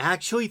I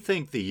actually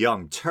think the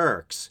Young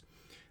Turks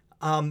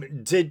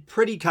did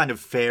pretty kind of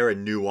fair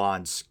and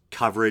nuanced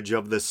coverage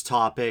of this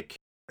topic.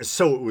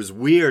 So it was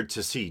weird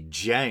to see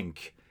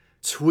Cenk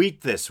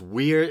tweet this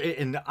weird,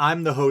 and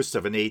I'm the host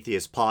of an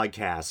atheist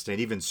podcast, and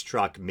it even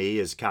struck me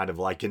as kind of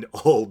like an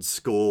old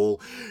school,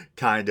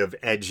 kind of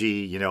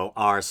edgy,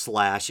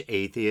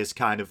 r/atheist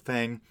kind of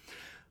thing.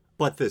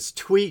 But this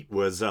tweet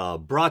was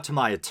brought to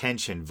my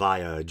attention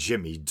via a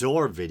Jimmy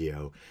Dore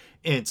video.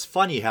 And it's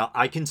funny how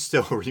I can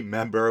still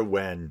remember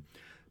when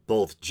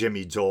both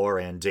Jimmy Dore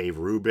and Dave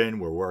Rubin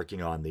were working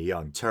on the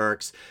Young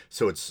Turks.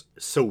 So it's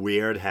so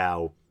weird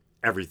how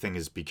everything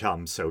has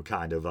become so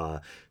kind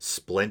of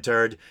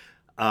splintered.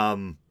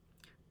 But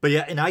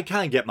yeah, and I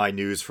kind of get my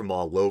news from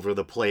all over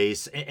the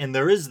place. And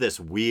there is this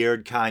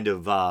weird kind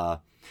of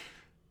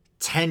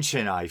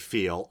tension I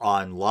feel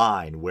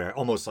online where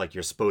almost like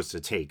you're supposed to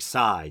take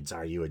sides.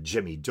 Are you a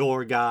Jimmy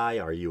Dore guy?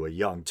 Are you a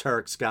Young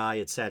Turks guy?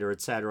 Et cetera,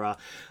 et cetera.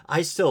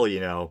 I still,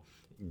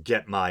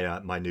 get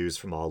my news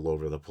from all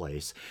over the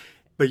place.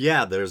 But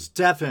yeah, there's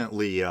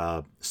definitely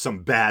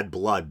some bad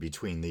blood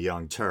between the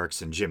Young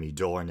Turks and Jimmy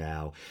Dore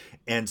now.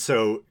 And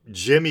so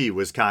Jimmy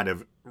was kind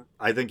of,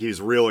 I think he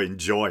was really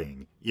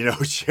enjoying,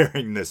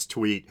 sharing this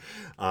tweet,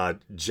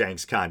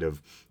 Cenk's kind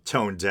of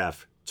tone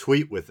deaf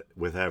tweet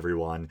with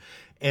everyone.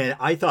 And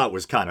I thought it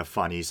was kind of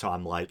funny. So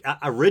I'm like,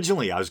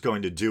 originally I was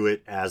going to do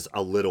it as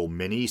a little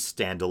mini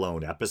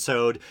standalone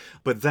episode,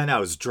 but then I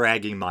was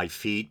dragging my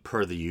feet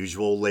per the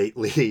usual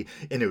lately,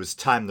 and it was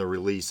time to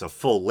release a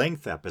full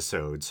length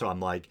episode. So I'm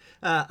like,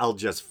 I'll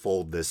just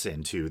fold this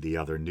into the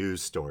other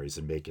news stories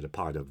and make it a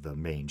part of the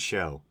main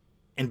show.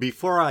 And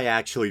before I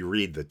actually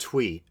read the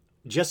tweet,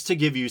 just to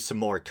give you some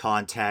more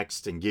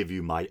context and give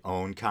you my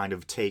own kind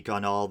of take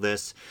on all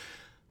this,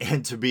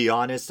 and to be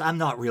honest, I'm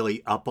not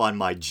really up on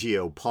my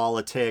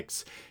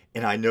geopolitics,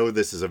 and I know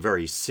this is a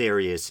very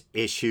serious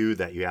issue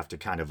that you have to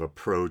kind of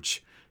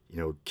approach,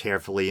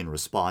 carefully and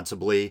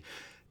responsibly.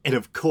 And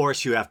of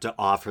course, you have to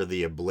offer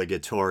the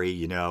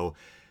obligatory,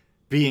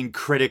 being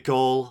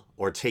critical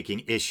or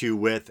taking issue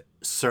with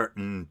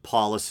certain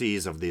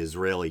policies of the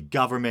Israeli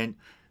government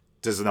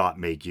does not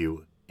make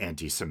you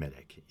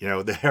anti-Semitic.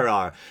 There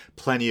are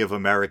plenty of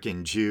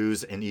American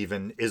Jews and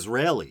even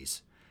Israelis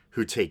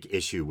who take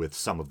issue with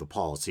some of the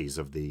policies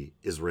of the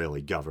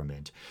Israeli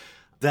government.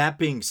 That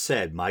being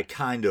said, my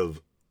kind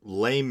of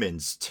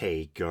layman's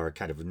take or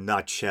kind of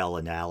nutshell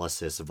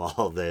analysis of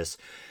all this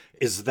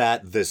is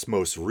that this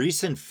most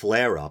recent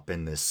flare-up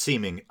in this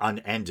seeming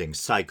unending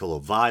cycle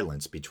of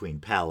violence between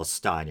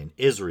Palestine and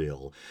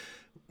Israel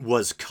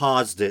was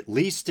caused at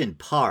least in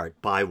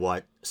part by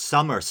what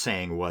some are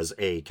saying was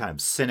a kind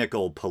of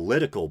cynical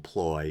political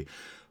ploy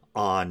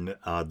on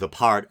the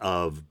part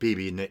of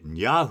Bibi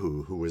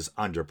Netanyahu, who was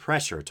under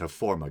pressure to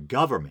form a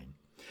government.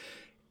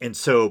 And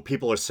so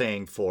people are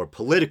saying for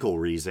political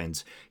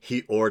reasons,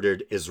 he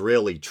ordered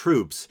Israeli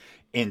troops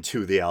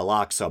into the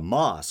Al-Aqsa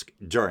Mosque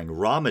during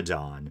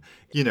Ramadan,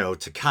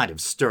 to kind of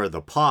stir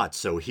the pot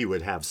so he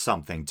would have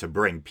something to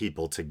bring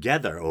people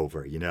together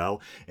over,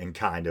 and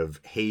kind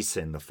of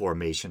hasten the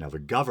formation of a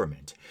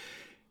government.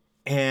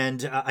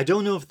 And I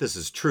don't know if this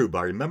is true, but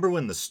I remember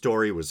when the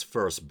story was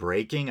first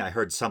breaking, I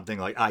heard something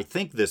like, I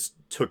think this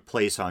took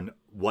place on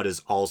what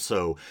is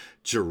also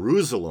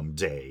Jerusalem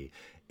Day.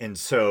 And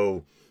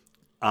so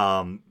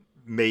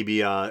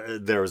maybe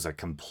there was a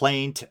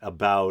complaint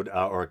about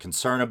or a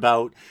concern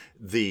about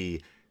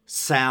the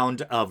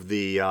sound of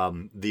the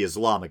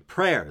Islamic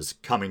prayers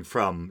coming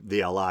from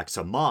the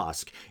Al-Aqsa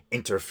Mosque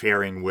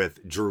interfering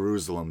with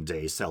Jerusalem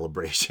Day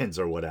celebrations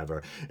or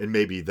whatever. And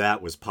maybe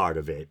that was part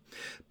of it.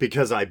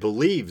 Because I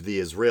believe the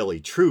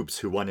Israeli troops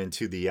who went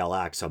into the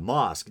Al-Aqsa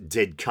Mosque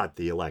did cut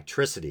the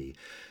electricity.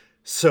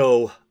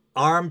 So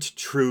armed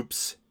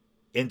troops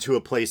into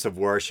a place of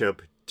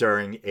worship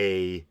during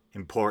a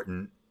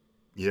important,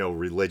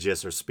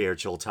 religious or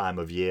spiritual time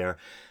of year,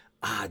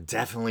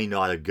 definitely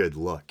not a good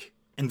look.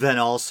 And then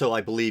also,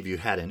 I believe you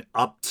had an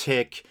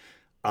uptick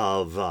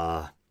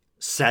of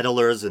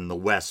settlers in the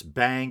West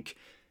Bank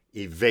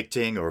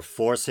evicting or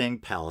forcing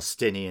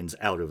Palestinians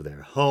out of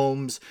their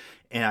homes.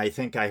 And I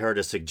think I heard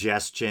a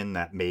suggestion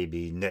that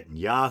maybe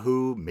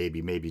Netanyahu,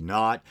 maybe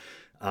not,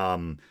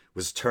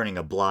 was turning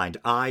a blind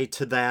eye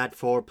to that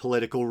for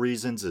political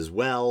reasons as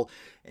well.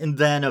 And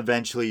then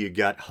eventually you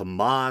got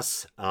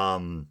Hamas,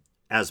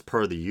 as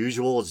per the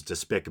usual, as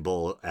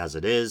despicable as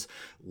it is,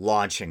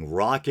 launching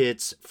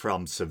rockets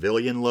from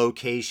civilian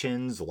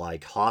locations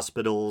like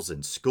hospitals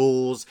and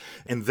schools.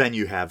 And then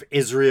you have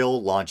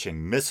Israel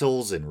launching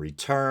missiles in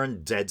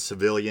return, dead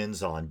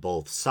civilians on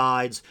both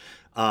sides.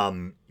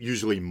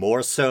 Usually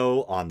more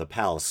so on the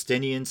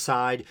Palestinian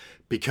side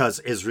because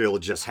Israel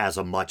just has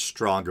a much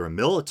stronger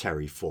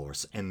military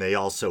force, and they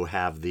also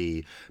have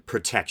the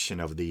protection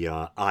of the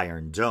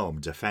Iron Dome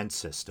defense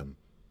system.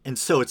 And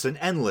so it's an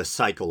endless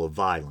cycle of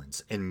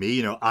violence. And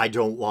me, I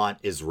don't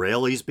want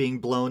Israelis being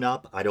blown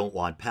up. I don't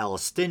want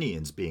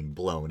Palestinians being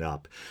blown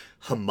up.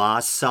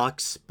 Hamas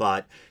sucks,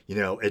 but,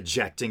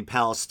 ejecting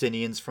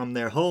Palestinians from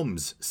their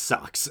homes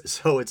sucks.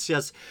 So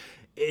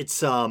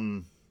it's a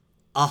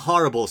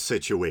horrible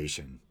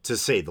situation, to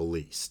say the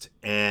least.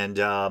 And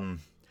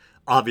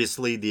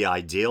obviously, the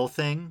ideal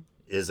thing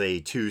is a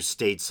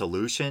two-state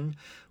solution.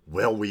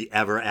 Will we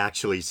ever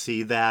actually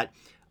see that?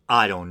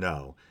 I don't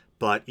know.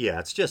 But yeah,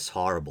 it's just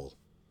horrible.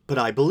 But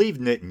I believe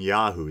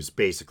Netanyahu's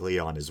basically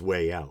on his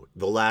way out.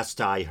 The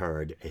last I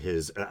heard,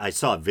 I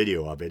saw a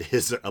video of it,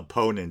 his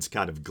opponents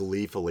kind of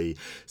gleefully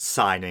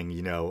signing,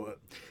 an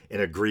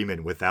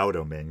agreement without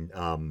him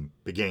and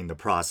beginning the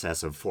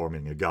process of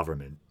forming a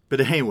government. But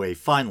anyway,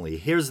 finally,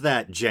 here's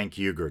that Cenk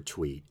Uygur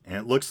tweet. And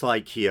it looks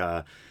like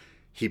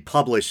he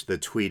published the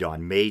tweet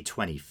on May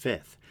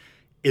 25th.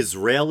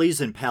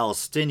 Israelis and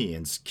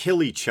Palestinians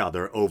kill each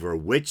other over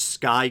which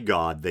sky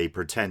god they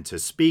pretend to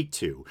speak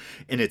to,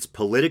 and it's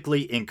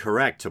politically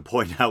incorrect to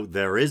point out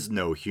there is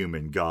no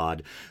human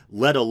god,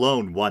 let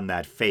alone one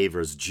that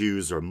favors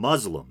Jews or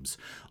Muslims.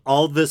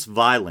 All this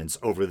violence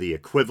over the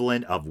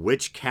equivalent of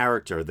which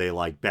character they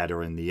like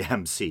better in the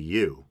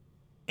MCU.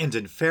 And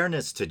in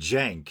fairness to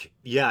Cenk,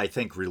 yeah, I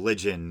think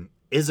religion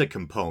is a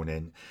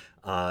component.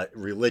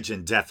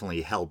 Religion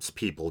definitely helps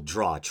people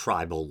draw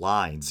tribal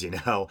lines,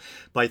 But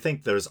I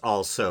think there's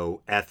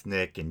also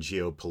ethnic and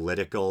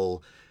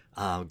geopolitical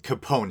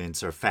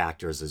components or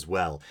factors as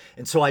well.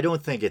 And so I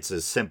don't think it's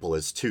as simple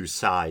as two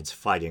sides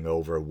fighting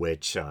over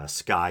which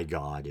sky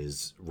god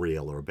is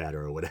real or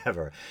better or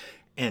whatever.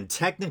 And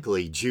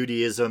technically,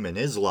 Judaism and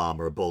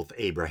Islam are both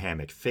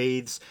Abrahamic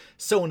faiths,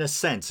 so in a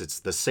sense, it's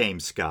the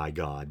same sky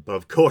god. But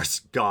of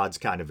course, God's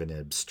kind of an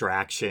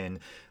abstraction,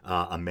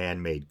 a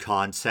man-made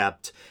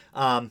concept.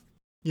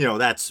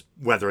 That's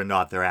whether or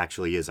not there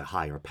actually is a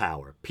higher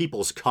power.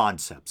 People's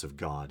concepts of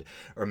God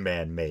are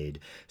man-made.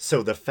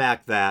 So the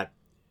fact that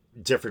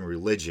different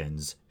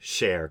religions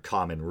share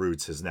common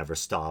roots has never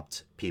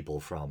stopped people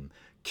from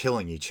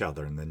killing each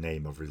other in the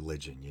name of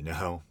religion,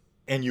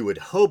 And you would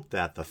hope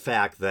that the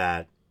fact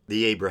that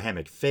the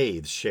Abrahamic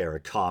faiths share a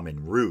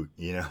common root,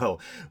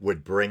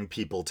 would bring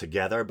people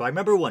together. But I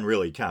remember one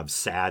really kind of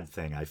sad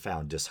thing I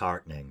found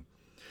disheartening.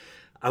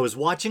 I was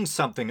watching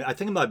something, I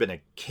think it might have been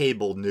a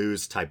cable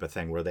news type of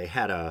thing, where they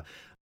had a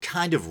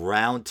kind of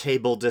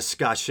roundtable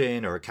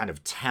discussion or a kind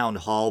of town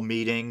hall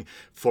meeting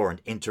for an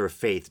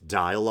interfaith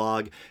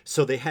dialogue.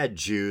 So they had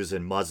Jews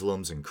and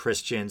Muslims and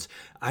Christians.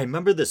 I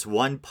remember this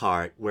one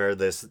part where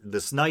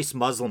this nice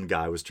Muslim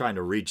guy was trying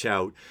to reach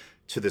out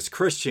to this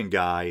Christian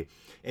guy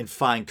and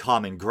find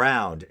common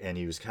ground. And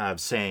he was kind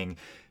of saying,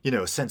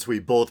 since we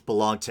both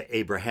belong to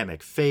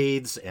Abrahamic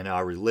faiths and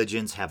our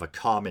religions have a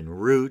common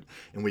root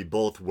and we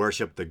both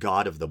worship the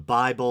God of the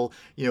Bible,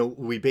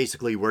 we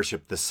basically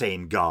worship the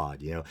same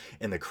God,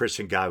 And the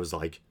Christian guy was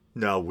like,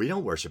 no, we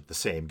don't worship the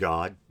same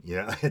God,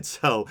 And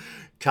so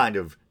kind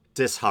of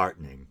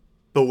disheartening.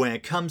 But when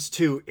it comes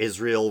to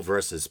Israel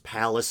versus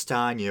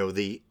Palestine,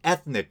 the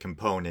ethnic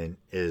component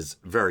is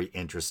very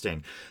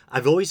interesting.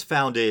 I've always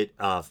found it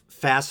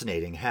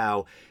fascinating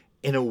how,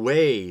 in a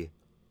way,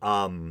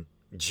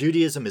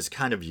 Judaism is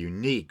kind of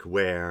unique,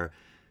 where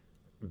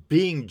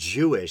being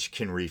Jewish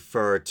can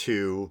refer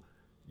to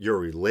your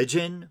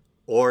religion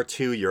or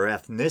to your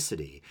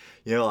ethnicity.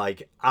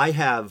 I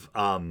have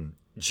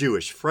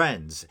Jewish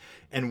friends,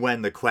 and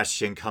when the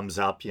question comes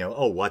up,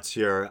 what's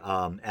your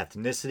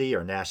ethnicity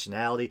or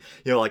nationality?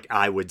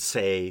 I would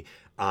say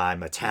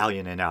I'm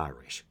Italian and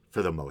Irish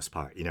for the most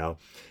part,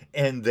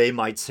 and they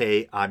might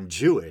say I'm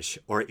Jewish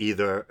or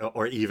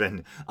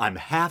even I'm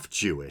half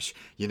Jewish,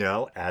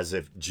 as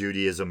if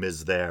Judaism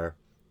is their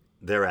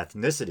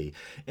ethnicity.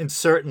 And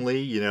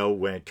certainly,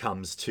 when it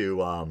comes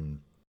to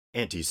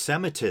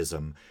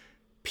anti-Semitism,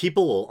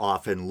 people will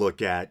often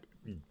look at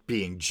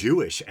being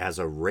Jewish as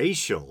a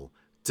racial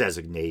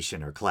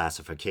designation or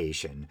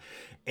classification.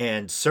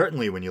 And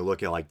certainly when you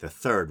look at the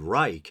Third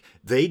Reich,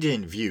 they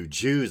didn't view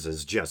Jews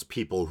as just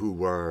people who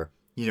were,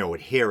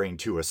 adhering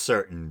to a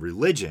certain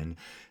religion.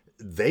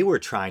 They were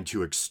trying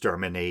to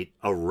exterminate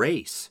a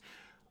race.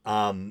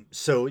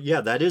 So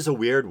yeah, that is a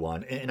weird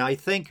one. And I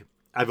think,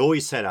 I've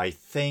always said, I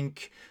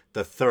think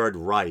the Third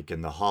Reich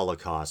and the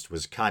Holocaust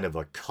was kind of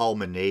a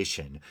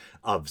culmination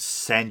of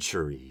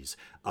centuries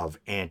of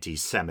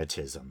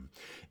anti-Semitism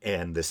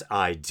and this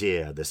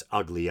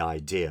ugly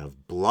idea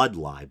of blood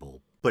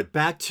libel. But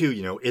back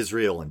to,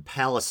 Israel and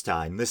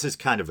Palestine, this is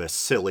kind of a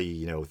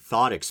silly,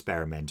 thought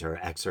experiment or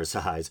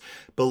exercise.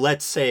 But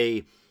let's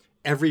say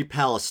every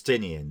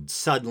Palestinian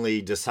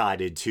suddenly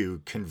decided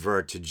to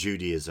convert to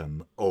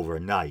Judaism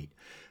overnight.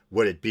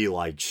 Would it be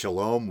like,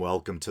 shalom,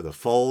 welcome to the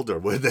fold? Or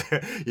would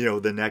there,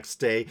 the next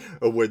day,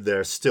 or would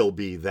there still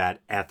be that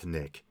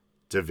ethnic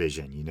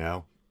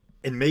division,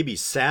 And maybe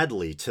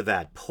sadly to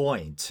that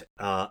point,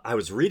 I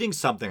was reading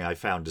something I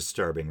found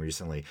disturbing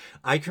recently.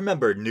 I can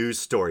remember news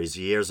stories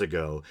years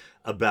ago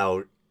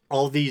about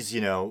all these,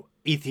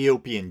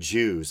 Ethiopian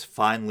Jews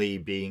finally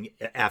being,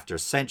 after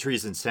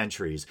centuries and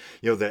centuries,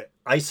 they're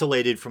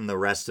isolated from the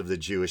rest of the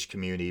Jewish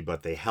community,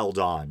 but they held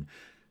on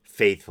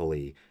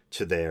faithfully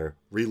to their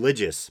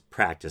religious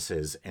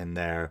practices and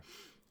their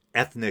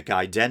ethnic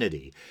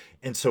identity.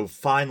 And so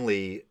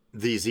finally,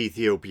 these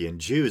Ethiopian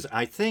Jews,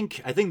 I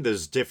think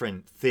there's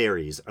different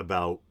theories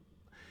about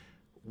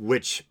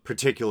which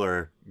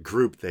particular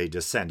group they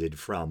descended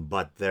from,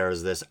 but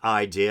there's this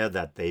idea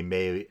that they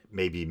may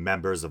be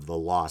members of the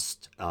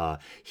lost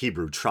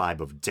Hebrew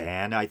tribe of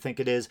Dan, I think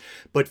it is.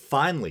 But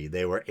finally,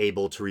 they were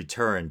able to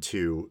return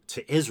to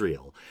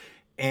Israel.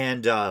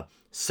 And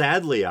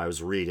sadly, I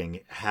was reading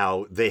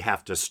how they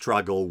have to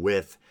struggle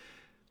with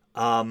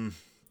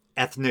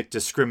ethnic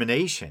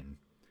discrimination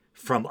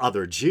from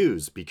other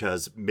Jews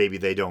because maybe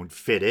they don't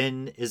fit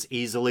in as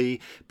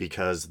easily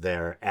because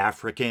they're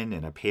African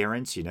in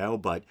appearance,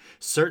 but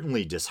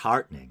certainly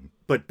disheartening.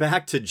 But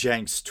back to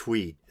Cenk's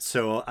tweet.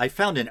 So I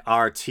found an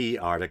RT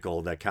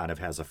article that kind of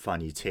has a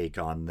funny take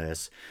on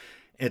this.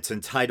 It's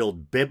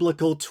entitled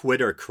Biblical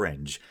Twitter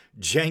Cringe.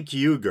 Cenk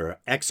Uygur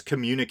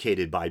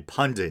excommunicated by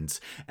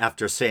pundits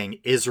after saying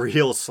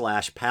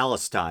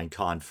Israel/Palestine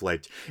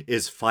conflict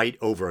is fight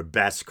over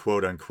best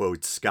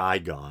quote-unquote sky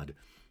god.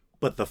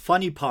 But the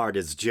funny part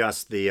is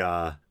just the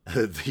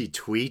the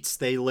tweets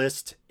they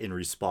list in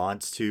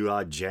response to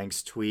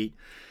Cenk's tweet.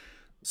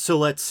 So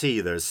let's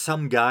see, there's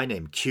some guy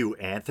named Q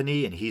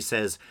Anthony, and he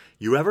says,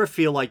 you ever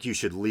feel like you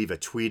should leave a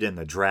tweet in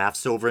the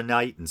drafts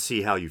overnight and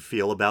see how you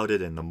feel about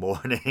it in the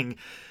morning?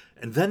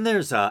 And then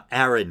there's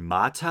Aaron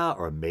Mata,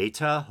 or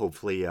Meta,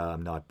 hopefully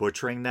I'm not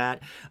butchering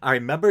that. I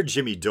remember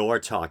Jimmy Dore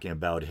talking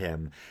about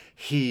him.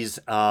 He's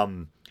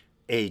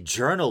a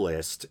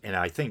journalist, and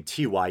I think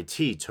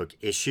TYT took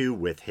issue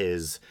with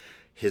his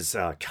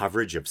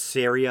coverage of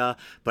Syria,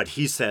 but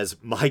he says,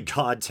 my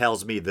God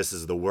tells me this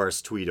is the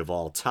worst tweet of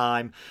all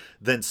time.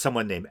 Then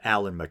someone named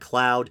Alan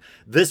McLeod.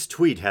 This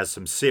tweet has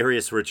some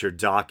serious Richard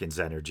Dawkins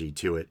energy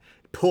to it.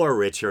 Poor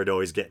Richard,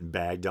 always getting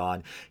bagged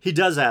on. He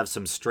does have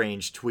some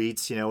strange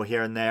tweets,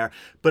 here and there,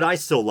 but I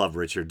still love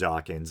Richard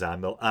Dawkins.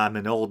 I'm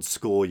an old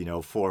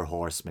school, Four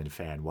Horsemen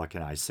fan. What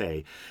can I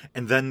say?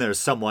 And then there's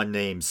someone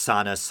named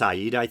Sana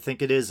Saeed, I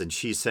think it is, and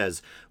she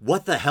says,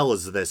 what the hell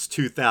is this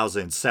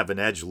 2007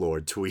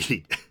 edgelord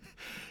tweet?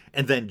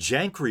 And then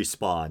Cenk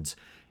responds,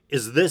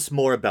 is this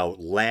more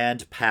about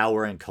land,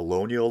 power, and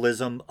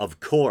colonialism? Of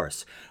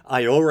course.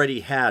 I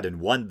already had and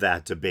won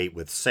that debate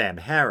with Sam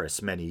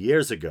Harris many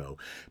years ago.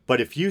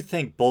 But if you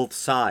think both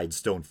sides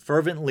don't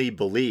fervently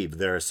believe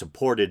they're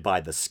supported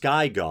by the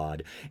sky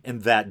god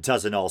and that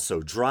doesn't also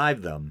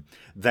drive them,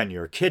 then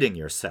you're kidding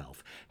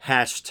yourself.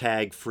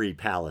 Hashtag Free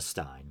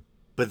Palestine.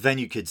 But then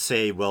you could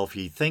say, well, if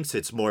he thinks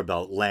it's more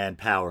about land,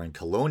 power, and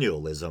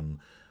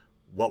colonialism,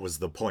 what was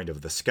the point of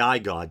the sky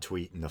god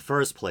tweet in the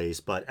first place?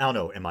 But I don't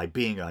know, am I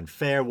being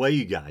unfair? What do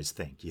you guys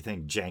think? You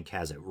think Cenk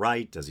has it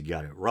right? Does he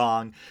got it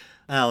wrong?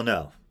 I don't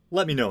know.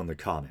 Let me know in the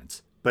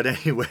comments. But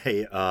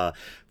anyway,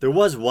 there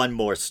was one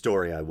more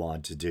story I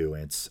wanted to do.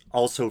 It's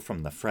also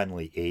from the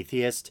Friendly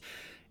Atheist.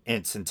 And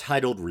it's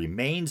entitled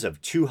Remains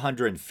of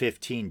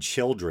 215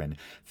 Children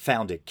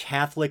Found at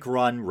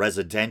Catholic-Run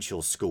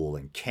Residential School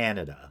in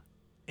Canada.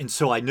 And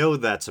so I know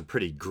that's a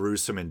pretty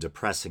gruesome and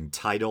depressing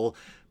title,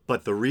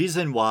 but the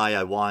reason why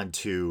I want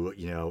to,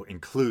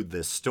 include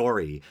this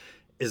story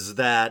is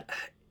that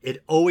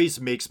it always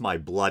makes my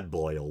blood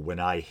boil when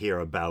I hear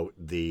about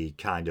the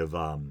kind of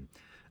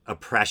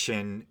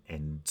oppression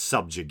and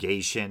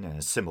subjugation and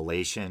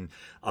assimilation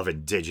of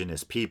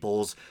indigenous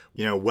peoples,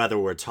 whether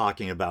we're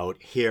talking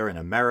about here in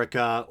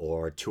America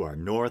or to our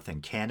north in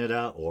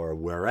Canada or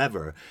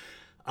wherever.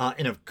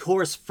 And of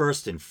course,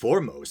 first and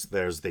foremost,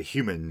 there's the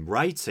human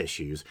rights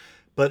issues,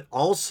 but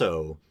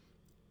also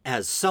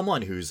as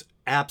someone who's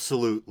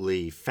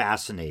absolutely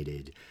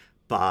fascinated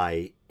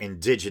by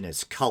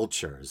indigenous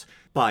cultures,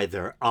 by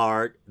their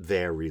art,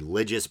 their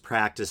religious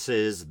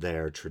practices,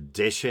 their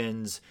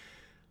traditions.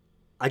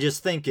 I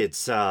just think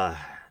it's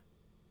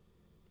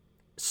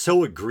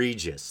so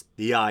egregious,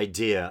 the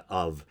idea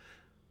of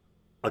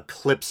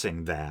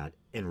eclipsing that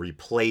and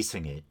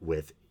replacing it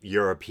with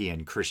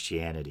European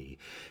Christianity.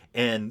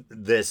 And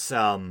this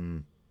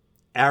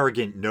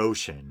arrogant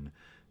notion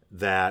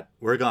that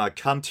we're going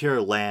to come to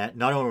your land,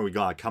 not only are we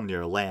going to come to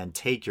your land,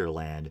 take your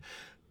land,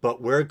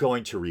 but we're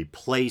going to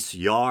replace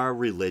your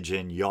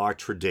religion, your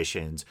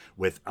traditions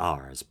with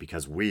ours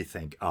because we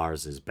think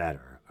ours is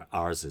better,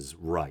 ours is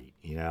right,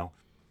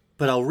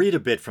 But I'll read a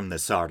bit from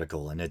this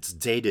article, and it's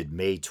dated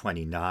May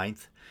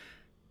 29th.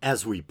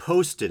 As we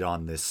posted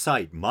on this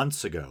site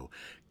months ago,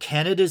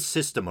 Canada's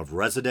system of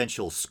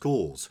residential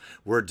schools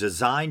were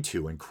designed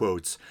to, in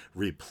quotes,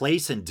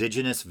 replace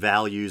Indigenous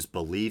values,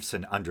 beliefs,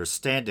 and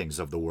understandings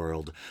of the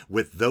world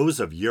with those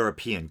of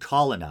European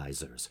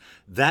colonizers.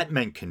 That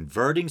meant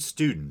converting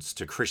students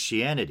to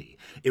Christianity.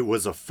 It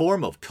was a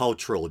form of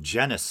cultural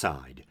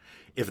genocide.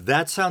 If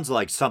that sounds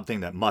like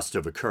something that must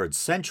have occurred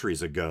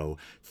centuries ago,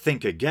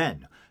 think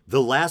again.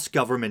 The last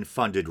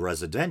government-funded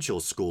residential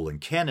school in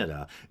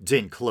Canada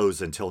didn't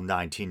close until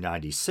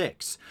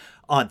 1996.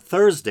 On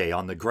Thursday,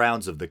 on the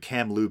grounds of the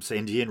Kamloops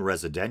Indian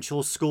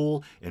Residential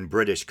School in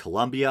British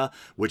Columbia,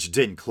 which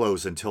didn't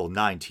close until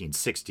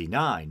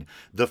 1969,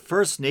 the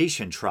First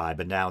Nation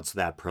tribe announced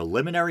that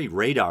preliminary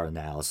radar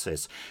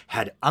analysis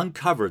had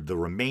uncovered the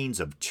remains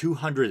of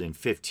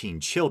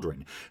 215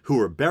 children who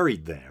were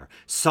buried there,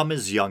 some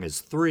as young as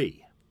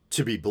 3.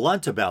 To be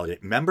blunt about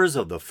it, members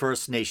of the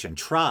First Nation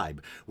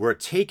tribe were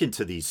taken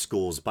to these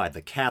schools by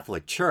the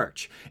Catholic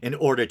Church in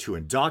order to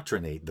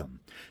indoctrinate them.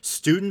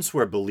 Students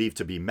were believed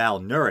to be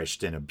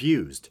malnourished and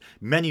abused.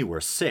 Many were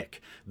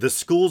sick. The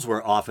schools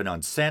were often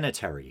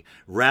unsanitary.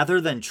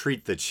 Rather than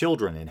treat the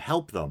children and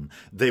help them,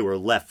 they were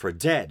left for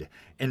dead.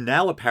 And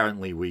now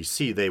apparently we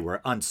see they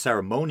were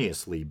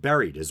unceremoniously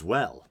buried as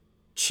well.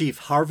 Chief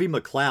Harvey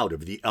McLeod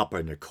of the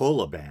Upper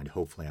Nicola Band,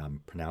 hopefully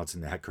I'm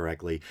pronouncing that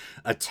correctly,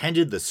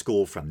 attended the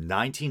school from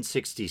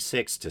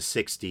 1966 to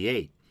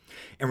 68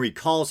 and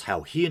recalls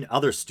how he and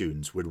other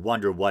students would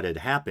wonder what had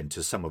happened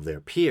to some of their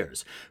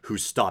peers who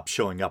stopped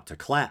showing up to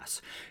class.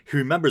 He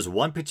remembers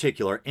one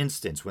particular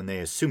instance when they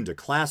assumed a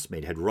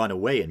classmate had run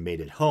away and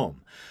made it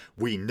home.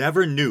 We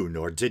never knew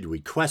nor did we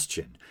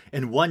question.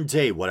 And one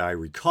day what I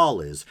recall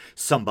is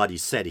somebody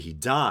said he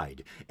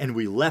died, and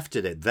we left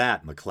it at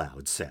that,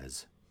 McLeod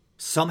says.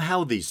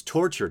 Somehow these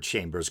torture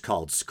chambers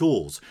called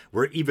schools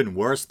were even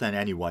worse than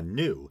anyone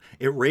knew.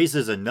 It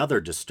raises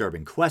another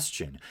disturbing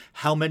question.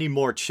 How many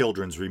more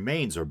children's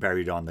remains are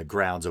buried on the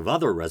grounds of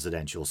other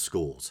residential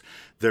schools?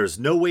 There's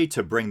no way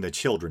to bring the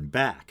children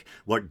back.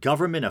 What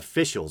government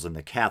officials in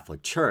the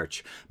Catholic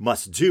Church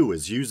must do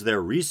is use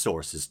their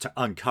resources to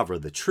uncover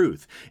the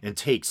truth and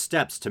take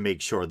steps to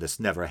make sure this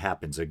never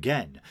happens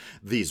again.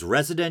 These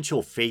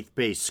residential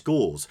faith-based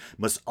schools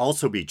must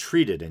also be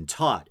treated and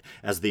taught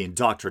as the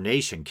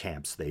indoctrination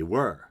camps they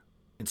were.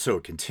 And so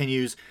it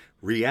continues,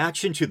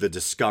 reaction to the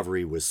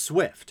discovery was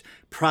swift.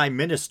 Prime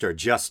Minister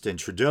Justin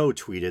Trudeau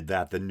tweeted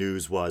that the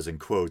news was, in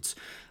quotes,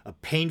 a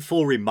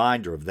painful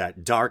reminder of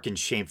that dark and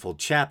shameful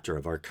chapter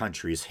of our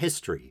country's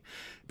history.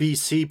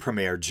 BC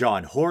Premier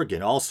John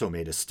Horgan also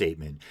made a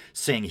statement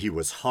saying he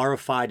was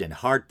horrified and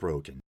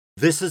heartbroken.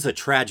 This is a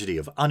tragedy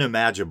of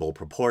unimaginable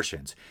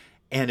proportions.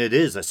 And it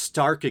is a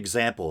stark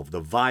example of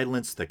the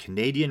violence the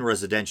Canadian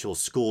residential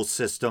school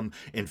system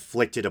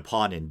inflicted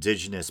upon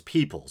Indigenous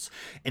peoples,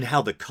 and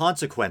how the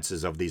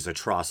consequences of these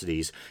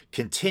atrocities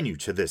continue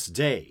to this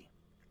day.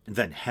 And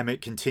then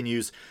Hemmett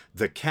continues,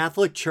 the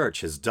Catholic Church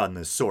has done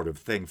this sort of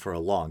thing for a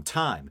long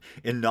time,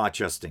 and not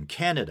just in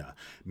Canada.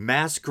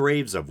 Mass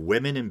graves of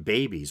women and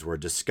babies were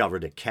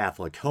discovered at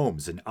Catholic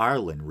homes in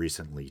Ireland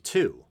recently,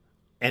 too.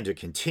 And it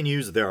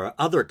continues, there are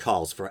other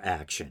calls for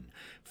action.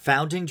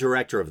 Founding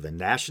director of the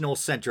National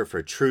Center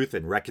for Truth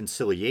and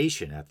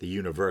Reconciliation at the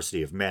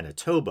University of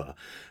Manitoba,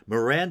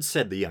 Moran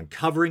said the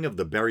uncovering of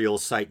the burial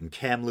site in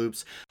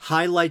Kamloops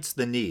highlights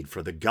the need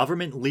for the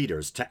government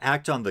leaders to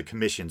act on the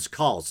Commission's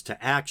calls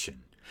to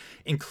action,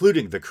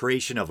 including the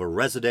creation of a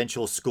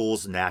residential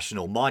schools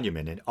national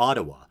monument in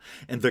Ottawa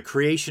and the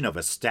creation of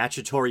a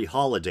statutory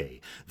holiday,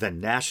 the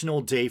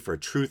National Day for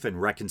Truth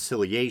and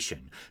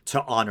Reconciliation,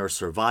 to honor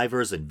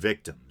survivors and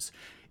victims.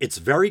 It's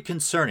very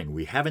concerning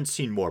we haven't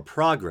seen more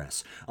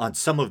progress on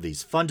some of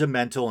these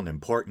fundamental and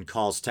important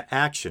calls to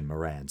action,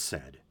 Moran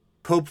said.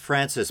 Pope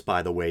Francis,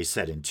 by the way,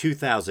 said in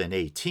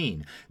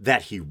 2018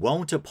 that he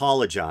won't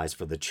apologize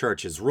for the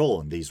Church's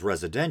role in these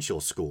residential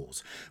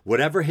schools.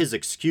 Whatever his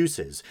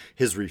excuses,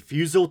 his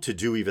refusal to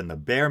do even the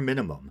bare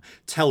minimum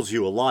tells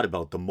you a lot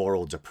about the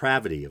moral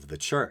depravity of the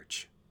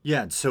Church.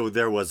 Yeah, and so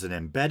there was an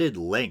embedded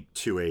link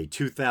to a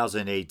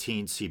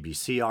 2018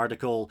 CBC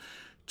article.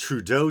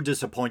 Trudeau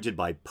disappointed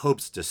by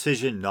Pope's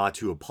decision not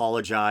to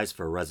apologize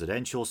for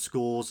residential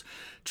schools.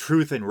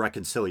 Truth and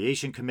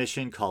Reconciliation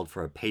Commission called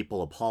for a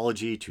papal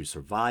apology to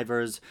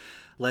survivors.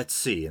 Let's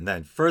see, and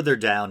then further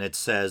down it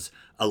says,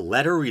 a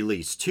letter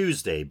released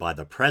Tuesday by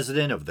the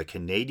president of the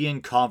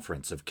Canadian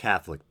Conference of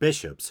Catholic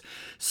Bishops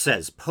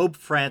says Pope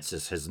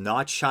Francis has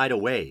not shied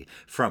away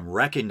from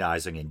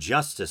recognizing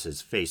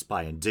injustices faced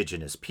by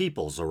Indigenous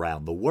peoples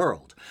around the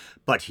world,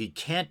 but he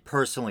can't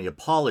personally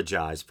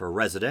apologize for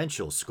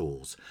residential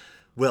schools.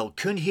 Well,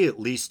 couldn't he at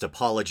least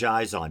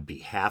apologize on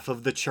behalf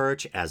of the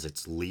Church as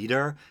its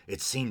leader?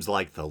 It seems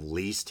like the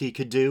least he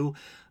could do.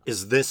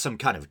 Is this some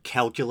kind of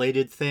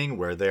calculated thing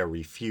where they're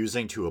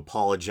refusing to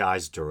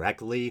apologize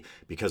directly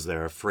because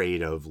they're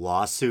afraid of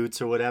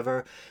lawsuits or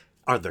whatever?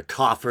 Are the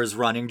coffers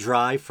running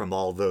dry from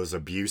all those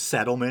abuse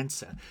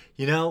settlements?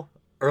 You know,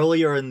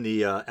 earlier in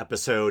the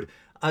episode,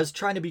 I was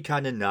trying to be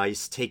kind of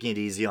nice, taking it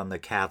easy on the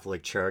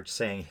Catholic Church,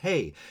 saying,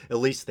 hey, at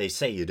least they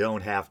say you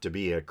don't have to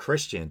be a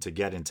Christian to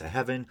get into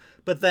heaven.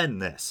 But then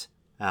this.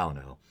 I don't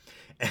know.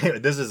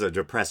 This is a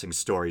depressing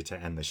story to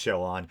end the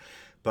show on.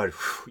 But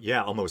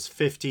yeah, almost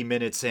 50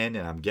 minutes in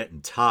and I'm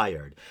getting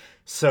tired.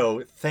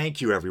 So, thank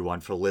you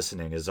everyone for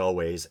listening as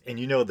always. And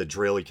you know the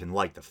drill. You can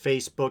like the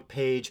Facebook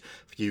page,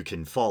 you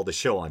can follow the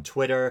show on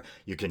Twitter,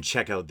 you can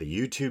check out the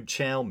YouTube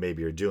channel.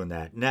 Maybe you're doing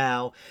that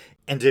now.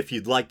 And if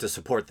you'd like to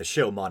support the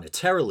show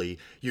monetarily,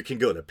 you can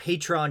go to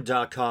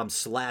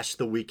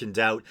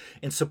patreon.com/theweekendoubt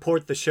and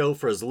support the show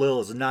for as little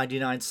as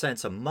 99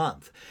 cents a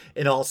month.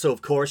 And also,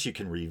 of course, you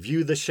can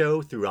review the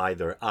show through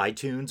either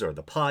iTunes or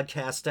the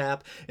podcast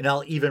app, and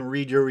I'll even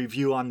read your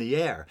review on the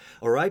air.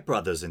 All right,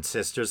 brothers and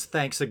sisters,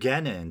 thanks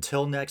again, and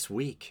until next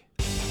week.